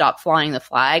if we stop flying the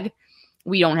flag,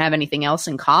 we don't have anything else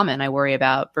in common, I worry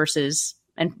about,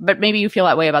 but maybe you feel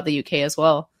that way about the UK as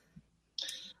well.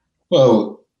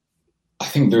 Well, I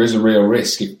think there is a real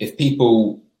risk. If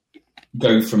people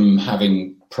go from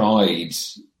having pride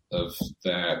of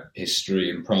their history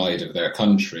and pride of their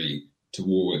country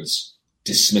towards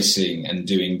dismissing and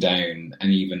doing down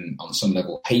and even on some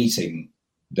level hating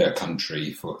their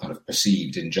country for kind of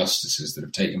perceived injustices that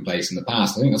have taken place in the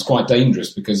past, I think that's quite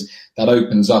dangerous because that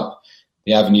opens up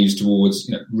the avenues towards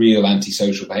real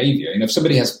antisocial behaviour. If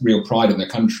somebody has real pride in their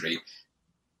country,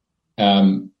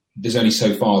 there's only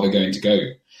so far they're going to go.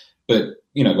 But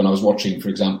when I was watching, for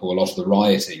example, a lot of the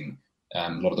rioting, a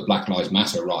lot of the Black Lives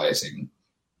Matter rioting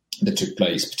that took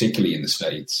place, particularly in the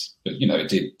States, but it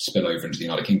did spill over into the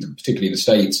United Kingdom, particularly in the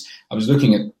States. I was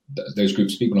looking at those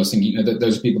groups of people and I was thinking, that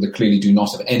those are people that clearly do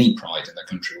not have any pride in their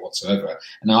country whatsoever.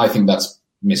 And I think that's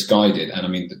misguided. And I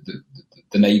mean,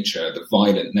 the nature, the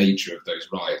violent nature of those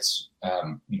riots,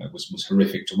 was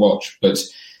horrific to watch. But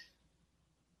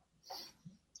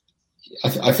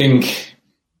I think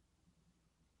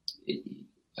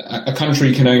a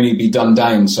country can only be done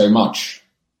down so much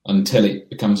until it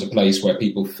becomes a place where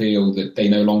people feel that they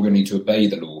no longer need to obey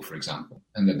the law, for example,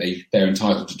 and that they're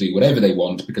entitled to do whatever they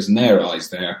want because in their eyes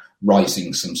they're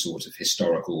righting some sort of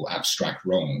historical abstract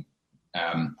wrong.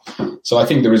 So I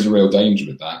think there is a real danger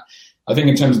with that. I think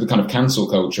in terms of the kind of cancel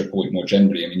culture point more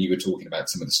generally, I mean, you were talking about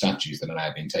some of the statues that are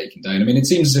now being taken down. I mean, it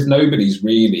seems as if nobody's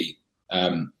really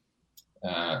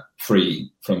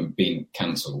free from being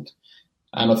cancelled.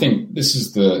 And I think this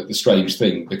is the strange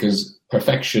thing, because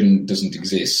perfection doesn't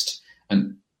exist.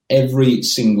 And every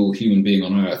single human being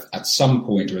on earth at some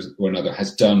point or another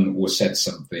has done or said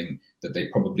something that they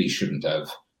probably shouldn't have,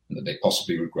 and that they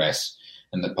possibly regret,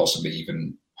 and that possibly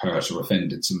even hurt or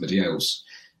offended somebody else.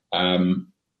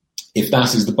 If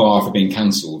that is the bar for being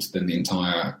cancelled, then the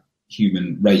entire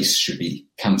human race should be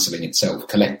cancelling itself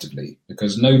collectively,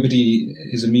 because nobody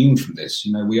is immune from this.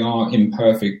 You know, we are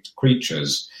imperfect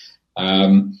creatures.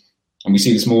 And we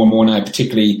see this more and more now,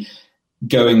 particularly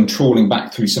trawling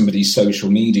back through somebody's social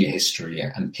media history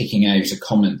and picking out a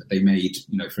comment that they made,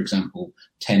 you know, for example,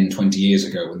 10, 20 years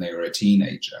ago when they were a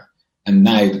teenager. And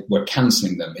now we're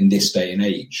cancelling them in this day and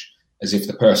age, as if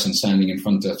the person standing in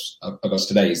front of us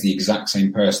today is the exact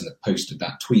same person that posted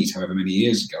that tweet however many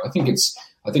years ago. I think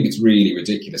it's really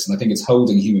ridiculous. And I think it's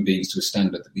holding human beings to a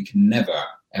standard that we can never,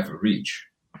 ever reach.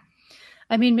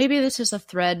 I mean, maybe this is a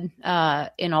thread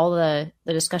in all the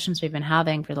discussions we've been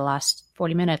having for the last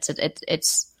 40 minutes.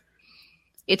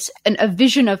 It's a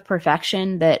vision of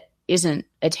perfection that isn't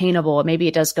attainable. Maybe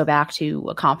it does go back to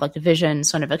a conflict of vision,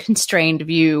 sort of a constrained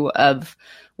view of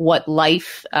what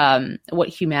life, what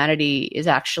humanity is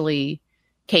actually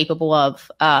capable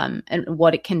of, and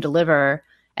what it can deliver,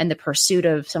 and the pursuit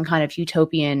of some kind of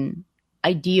utopian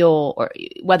ideal, or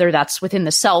whether that's within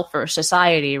the self or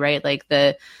society, right? Like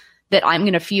that I'm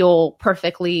going to feel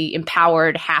perfectly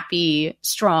empowered, happy,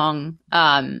 strong,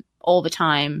 all the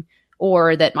time,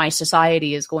 or that my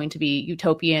society is going to be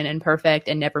utopian and perfect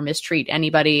and never mistreat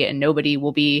anybody and nobody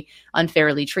will be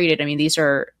unfairly treated. I mean, these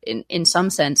are in some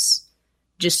sense,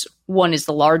 just one is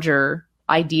the larger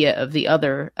idea of the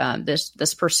other,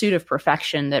 this pursuit of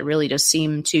perfection that really does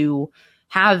seem to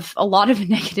have a lot of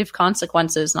negative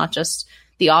consequences, not just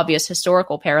the obvious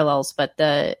historical parallels, but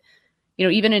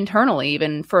even internally,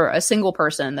 even for a single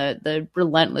person, the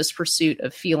relentless pursuit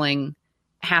of feeling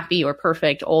happy or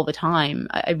perfect all the time,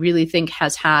 I really think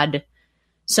has had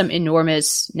some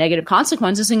enormous negative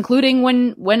consequences, including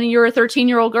when you're a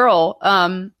 13-year-old girl,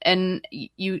 and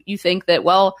you think that,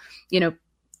 well,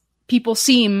 people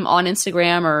seem on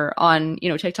Instagram or on,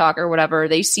 TikTok or whatever,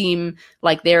 they seem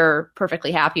like they're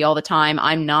perfectly happy all the time.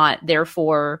 I'm not,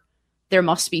 therefore there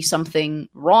must be something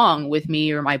wrong with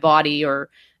me or my body.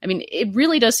 It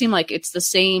really does seem like it's the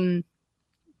same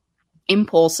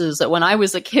impulses that when I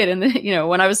was a kid and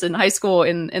when I was in high school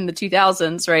in the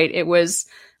 2000s, right, it was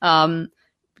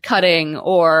cutting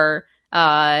or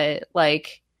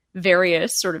like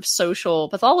various sort of social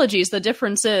pathologies. The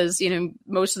difference is,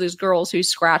 most of those girls who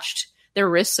scratched their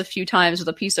wrists a few times with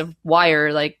a piece of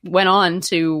wire, like, went on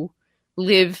to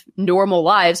live normal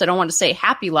lives. I don't want to say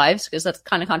happy lives because that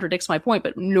kind of contradicts my point,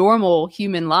 but normal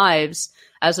human lives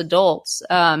as adults.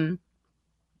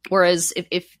 Whereas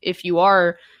if you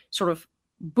are sort of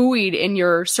buoyed in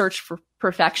your search for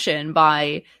perfection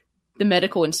by the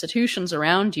medical institutions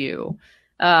around you,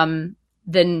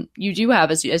 then you do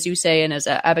have, as you say, and as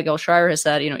Abigail Shrier has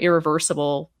said,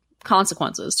 irreversible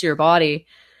consequences to your body.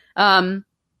 Let's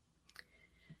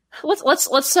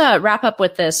wrap up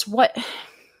with this.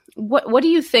 What do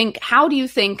you think? How do you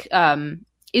think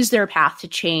is there a path to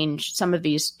change some of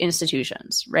these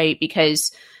institutions, right?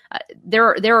 Because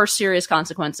there are serious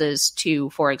consequences to,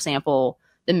 for example,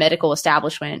 the medical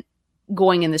establishment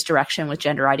going in this direction with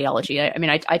gender ideology.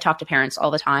 I talk to parents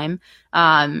all the time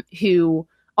who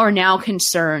are now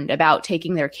concerned about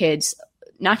taking their kids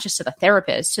not just to the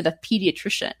therapist, to the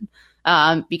pediatrician,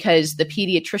 because the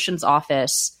pediatrician's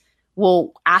office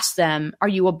will ask them, are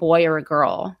you a boy or a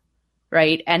girl?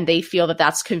 Right. And they feel that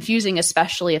that's confusing,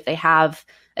 especially if they have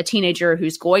a teenager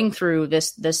who's going through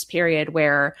this period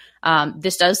where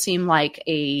this does seem like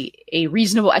a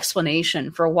reasonable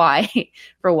explanation for why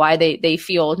they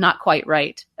feel not quite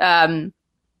right. And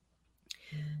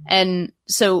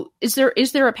so is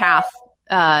there a path?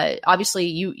 Obviously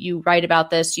you write about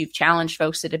this, you've challenged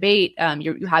folks to debate,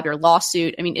 you have your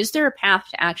lawsuit. Is there a path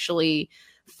to actually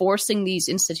forcing these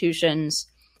institutions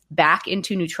back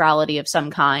into neutrality of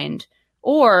some kind?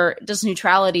 Or does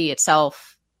neutrality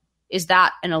itself, is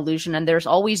that an illusion? And there's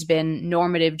always been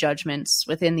normative judgments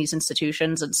within these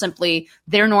institutions, and simply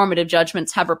their normative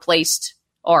judgments have replaced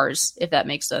ours, if that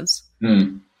makes sense.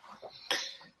 Mm.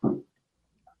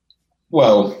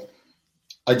 Well,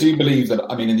 I do believe that,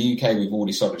 I mean, in the UK, we've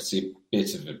already started to see a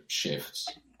bit of a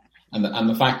shift. And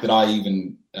the fact that I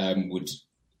even would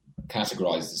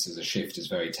categorise this as a shift is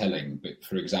very telling. But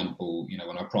for example, you know,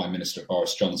 when our Prime Minister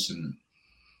Boris Johnson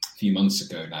a few months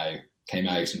ago now came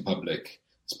out in public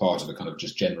as part of a kind of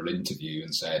just general interview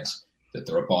and said that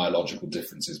there are biological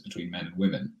differences between men and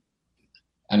women.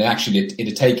 And it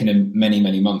had taken him many,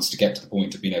 many months to get to the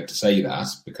point of being able to say that,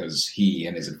 because he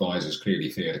and his advisors clearly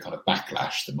feared a kind of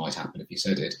backlash that might happen if he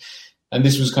said it. And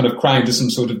this was kind of crowned as some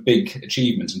sort of big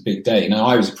achievement and big day. Now,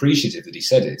 I was appreciative that he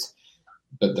said it,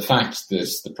 but the fact that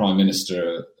the Prime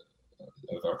Minister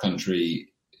of our country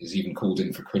is even called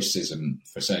in for criticism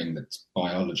for saying that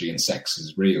biology and sex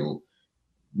is real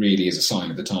really is a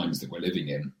sign of the times that we're living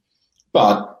in.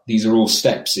 But these are all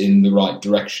steps in the right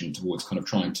direction towards kind of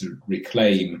trying to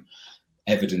reclaim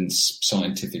evidence,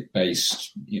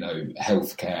 scientific-based, you know,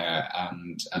 healthcare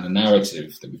and a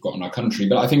narrative that we've got in our country.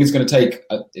 But I think it's going to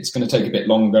take a bit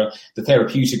longer. The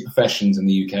therapeutic professions in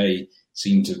the UK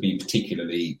seem to be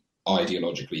particularly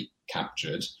ideologically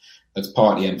captured. That's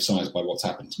partly emphasised by what's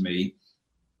happened to me.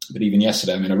 But even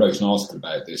yesterday, I mean, I wrote an article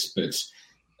about this, but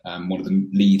one of the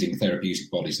leading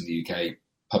therapeutic bodies in the UK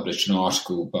published an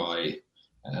article by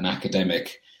an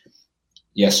academic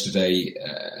yesterday,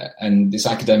 and this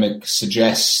academic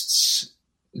suggests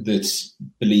that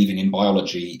believing in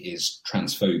biology is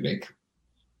transphobic,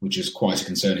 which is quite a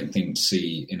concerning thing to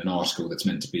see in an article that's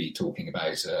meant to be talking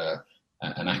about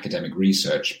an academic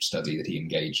research study that he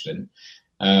engaged in.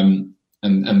 And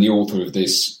the author of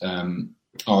this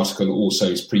article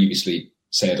also has previously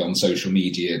said on social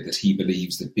media that he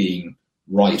believes that being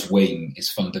right-wing is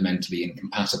fundamentally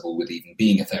incompatible with even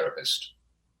being a therapist.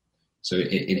 So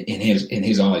in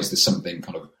his eyes, there's something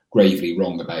kind of gravely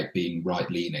wrong about being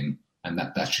right-leaning, and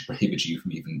that should prohibit you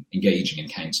from even engaging in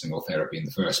counselling or therapy in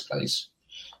the first place.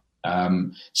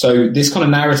 So this kind of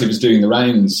narrative is doing the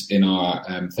rounds in our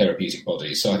therapeutic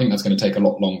bodies. So I think that's going to take a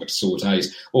lot longer to sort out.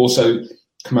 Also,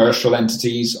 commercial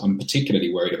entities, I'm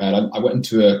particularly worried about. I went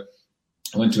to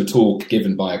a talk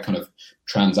given by a kind of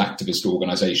trans activist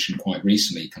organisation quite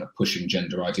recently, kind of pushing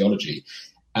gender ideology.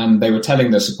 And they were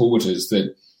telling their supporters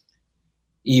that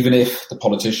even if the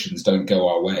politicians don't go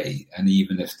our way, and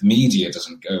even if the media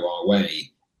doesn't go our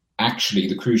way, actually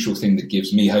the crucial thing that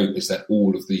gives me hope is that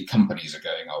all of the companies are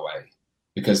going our way,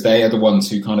 because they are the ones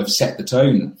who kind of set the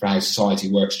tone for how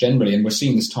society works generally. And we're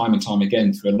seeing this time and time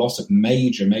again through a lot of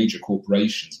major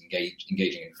corporations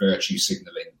engaging in virtue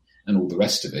signalling and all the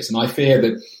rest of it. And I fear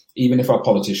that even if our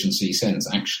politicians see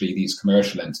sense, actually these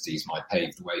commercial entities might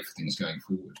pave the way for things going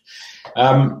forward.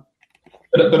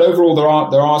 But overall,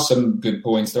 there are some good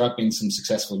points. There have been some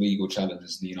successful legal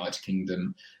challenges in the United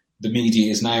Kingdom. The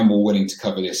media is now more willing to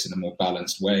cover this in a more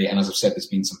balanced way. And as I've said, there's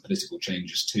been some political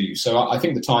changes too. So I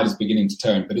think the tide is beginning to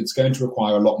turn, but it's going to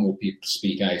require a lot more people to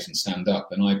speak out and stand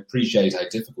up. And I appreciate how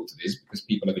difficult it is, because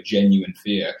people have a genuine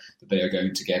fear that they are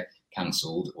going to get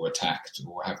cancelled or attacked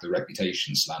or have their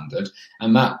reputation slandered.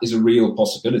 And that is a real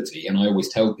possibility. And I always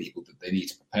tell people that they need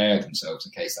to prepare themselves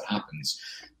in case that happens.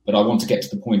 But I want to get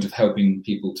to the point of helping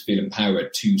people to feel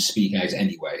empowered to speak out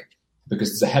anyway, because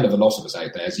there's a hell of a lot of us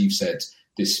out there. As you've said,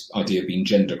 this idea of being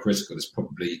gender critical is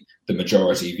probably the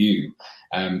majority view.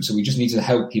 So we just need to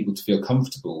help people to feel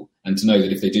comfortable and to know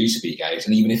that if they do speak out,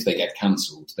 and even if they get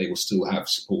cancelled, they will still have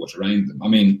support around them. I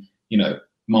mean, you know,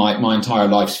 my entire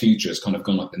life's future has kind of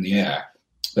gone up in the air.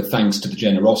 But thanks to the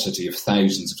generosity of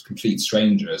thousands of complete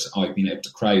strangers, I've been able to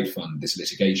crowdfund this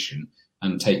litigation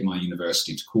and take my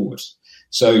university to court.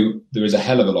 So there is a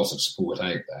hell of a lot of support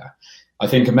out there. I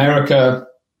think America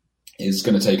is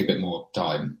going to take a bit more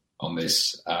time on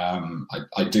this.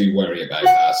 I do worry about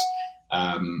that.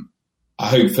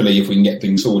 Hopefully, if we can get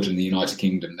things sorted in the United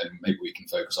Kingdom, then maybe we can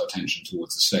focus our attention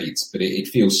towards the States. But it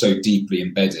feels so deeply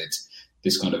embedded,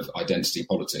 this kind of identity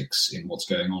politics in what's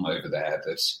going on over there,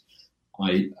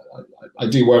 that I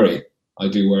do worry. I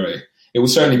do worry. It will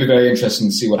certainly be very interesting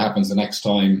to see what happens the next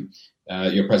time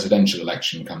your presidential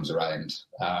election comes around.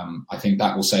 I think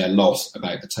that will say a lot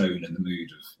about the tone and the mood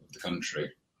of the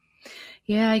country.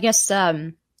 Yeah, I guess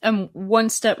one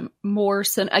step more,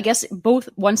 I guess both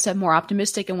one step more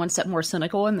optimistic and one step more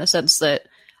cynical, in the sense that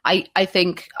I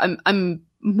think I'm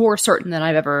more certain than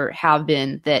I've ever have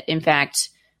been that, in fact,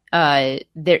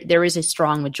 there is a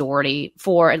strong majority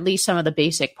for at least some of the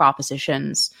basic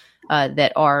propositions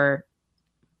that are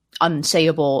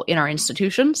unsayable in our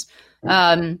institutions.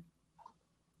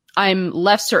 I'm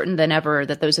less certain than ever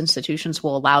that those institutions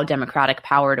will allow democratic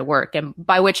power to work. And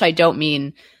by which I don't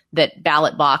mean that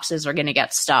ballot boxes are going to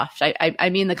get stuffed. I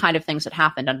mean the kind of things that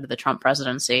happened under the Trump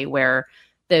presidency, where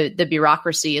the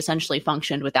bureaucracy essentially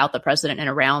functioned without the president and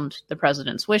around the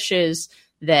president's wishes,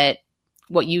 that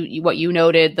what you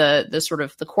noted, the sort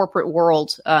of the corporate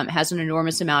world has an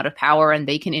enormous amount of power and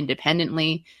they can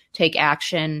independently take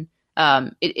action.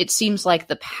 It seems like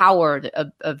the power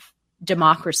of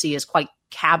democracy is quite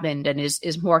cabined and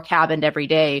is more cabined every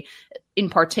day, in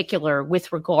particular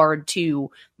with regard to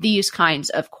these kinds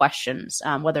of questions,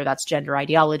 whether that's gender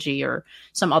ideology or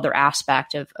some other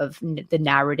aspect of the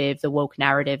narrative, the woke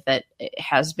narrative that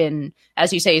has been,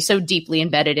 as you say, so deeply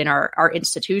embedded in our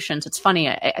institutions. It's funny.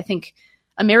 I think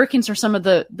Americans are some of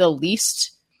the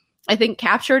least, I think,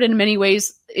 captured in many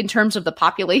ways in terms of the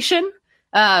population.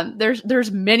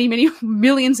 There's many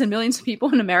millions and millions of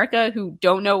people in America who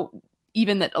don't know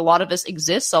even that a lot of us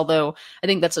exists, although I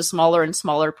think that's a smaller and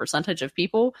smaller percentage of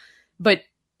people. But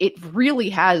it really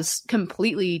has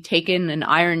completely taken an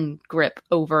iron grip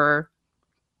over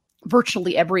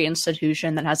virtually every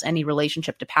institution that has any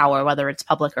relationship to power, whether it's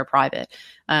public or private.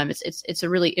 It's a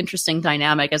really interesting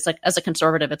dynamic. As a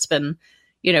conservative, it's been,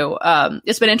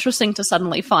 it's been interesting to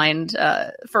suddenly find,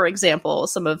 for example,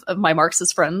 some of my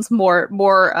Marxist friends more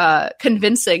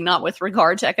convincing, not with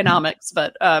regard to economics,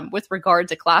 but with regard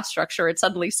to class structure. It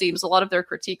suddenly seems a lot of their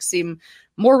critiques seem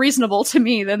more reasonable to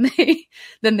me than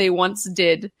they once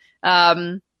did.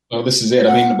 Well, this is it.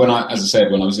 I mean, when I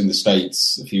was in the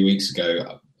States a few weeks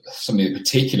ago, something that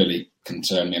particularly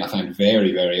concerned me and I found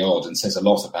very, very odd and says a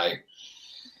lot about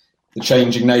the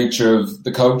changing nature of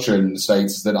the culture in the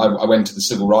States is that I went to the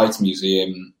Civil Rights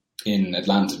Museum in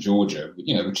Atlanta, Georgia,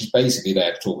 which is basically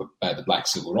there to talk about the Black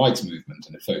Civil Rights Movement,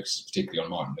 and it focuses particularly on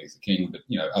Martin Luther King, but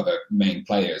other main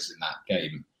players in that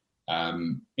game.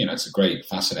 It's a great,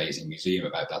 fascinating museum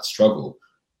about that struggle.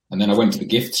 And then I went to the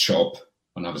gift shop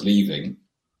when I was leaving,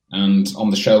 and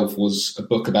on the shelf was a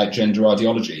book about gender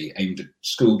ideology aimed at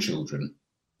school children.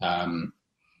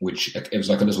 Which it was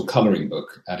like a little colouring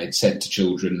book, and it said to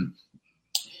children,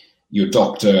 your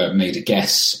doctor made a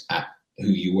guess at who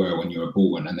you were when you were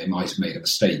born, and they might have made a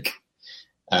mistake.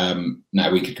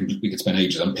 Now we could spend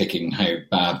ages unpicking how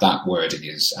bad that wording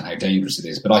is and how dangerous it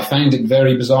is, but I found it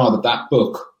very bizarre that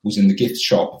book was in the gift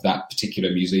shop of that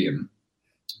particular museum.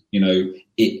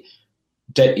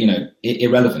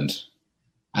 Irrelevant.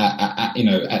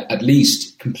 At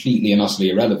least completely and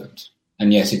utterly irrelevant.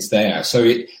 And yes, it's there.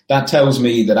 So that tells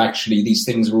me that actually these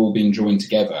things are all being joined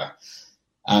together.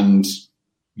 And,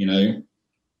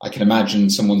 I can imagine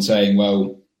someone saying,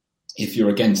 well, if you're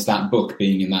against that book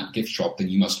being in that gift shop, then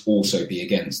you must also be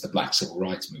against the Black Civil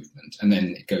Rights Movement. And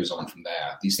then it goes on from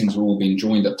there. These things are all being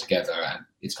joined up together. And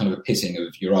it's kind of a pitting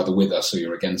of you're either with us or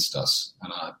you're against us.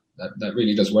 And that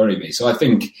really does worry me. So I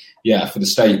think, for the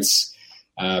States,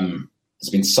 there's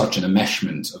been such an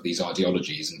enmeshment of these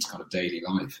ideologies into kind of daily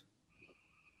life.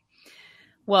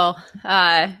 Well,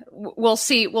 we'll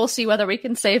see whether we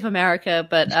can save America,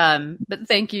 but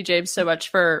thank you, James, so much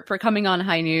for coming on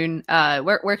High Noon.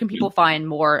 Where can people find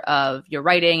more of your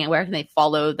writing, and where can they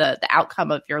follow the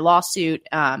outcome of your lawsuit,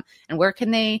 and where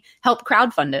can they help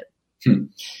crowdfund it?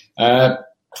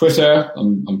 Twitter,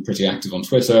 I'm pretty active on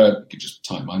Twitter. You could just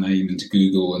type my name into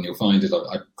Google and you'll find it.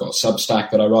 I've got a Substack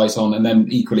that I write on, and then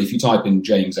equally, if you type in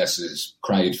James Esses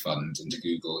crowdfund into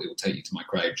Google, it will take you to my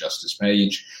Crowd Justice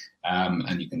page.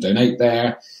 And you can donate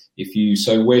there if you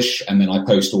so wish. And then I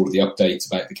post all of the updates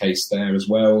about the case there as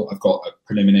well. I've got a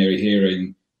preliminary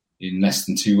hearing in less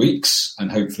than 2 weeks,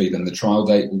 and hopefully then the trial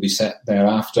date will be set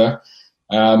thereafter.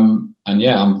 I'm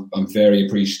very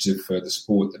appreciative for the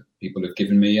support that people have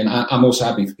given me. And I'm also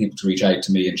happy for people to reach out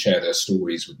to me and share their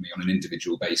stories with me on an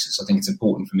individual basis. I think it's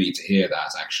important for me to hear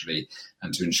that, actually,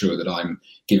 and to ensure that I'm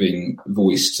giving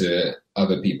voice to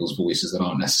other people's voices that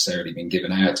aren't necessarily being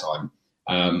given airtime.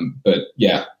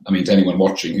 To anyone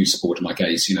watching who supported my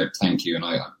case, thank you. And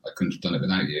I couldn't have done it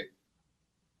without you.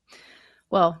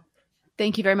 Well,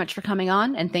 thank you very much for coming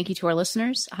on. And thank you to our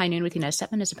listeners. High Noon with Inez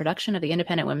Setman is a production of the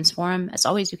Independent Women's Forum. As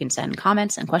always, you can send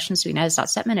comments and questions to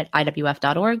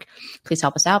inez.setman@iwf.org. Please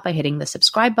help us out by hitting the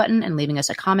subscribe button and leaving us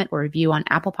a comment or review on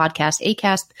Apple Podcasts,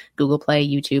 Acast, Google Play,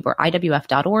 YouTube, or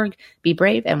iwf.org. Be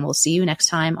brave, and we'll see you next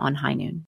time on High Noon.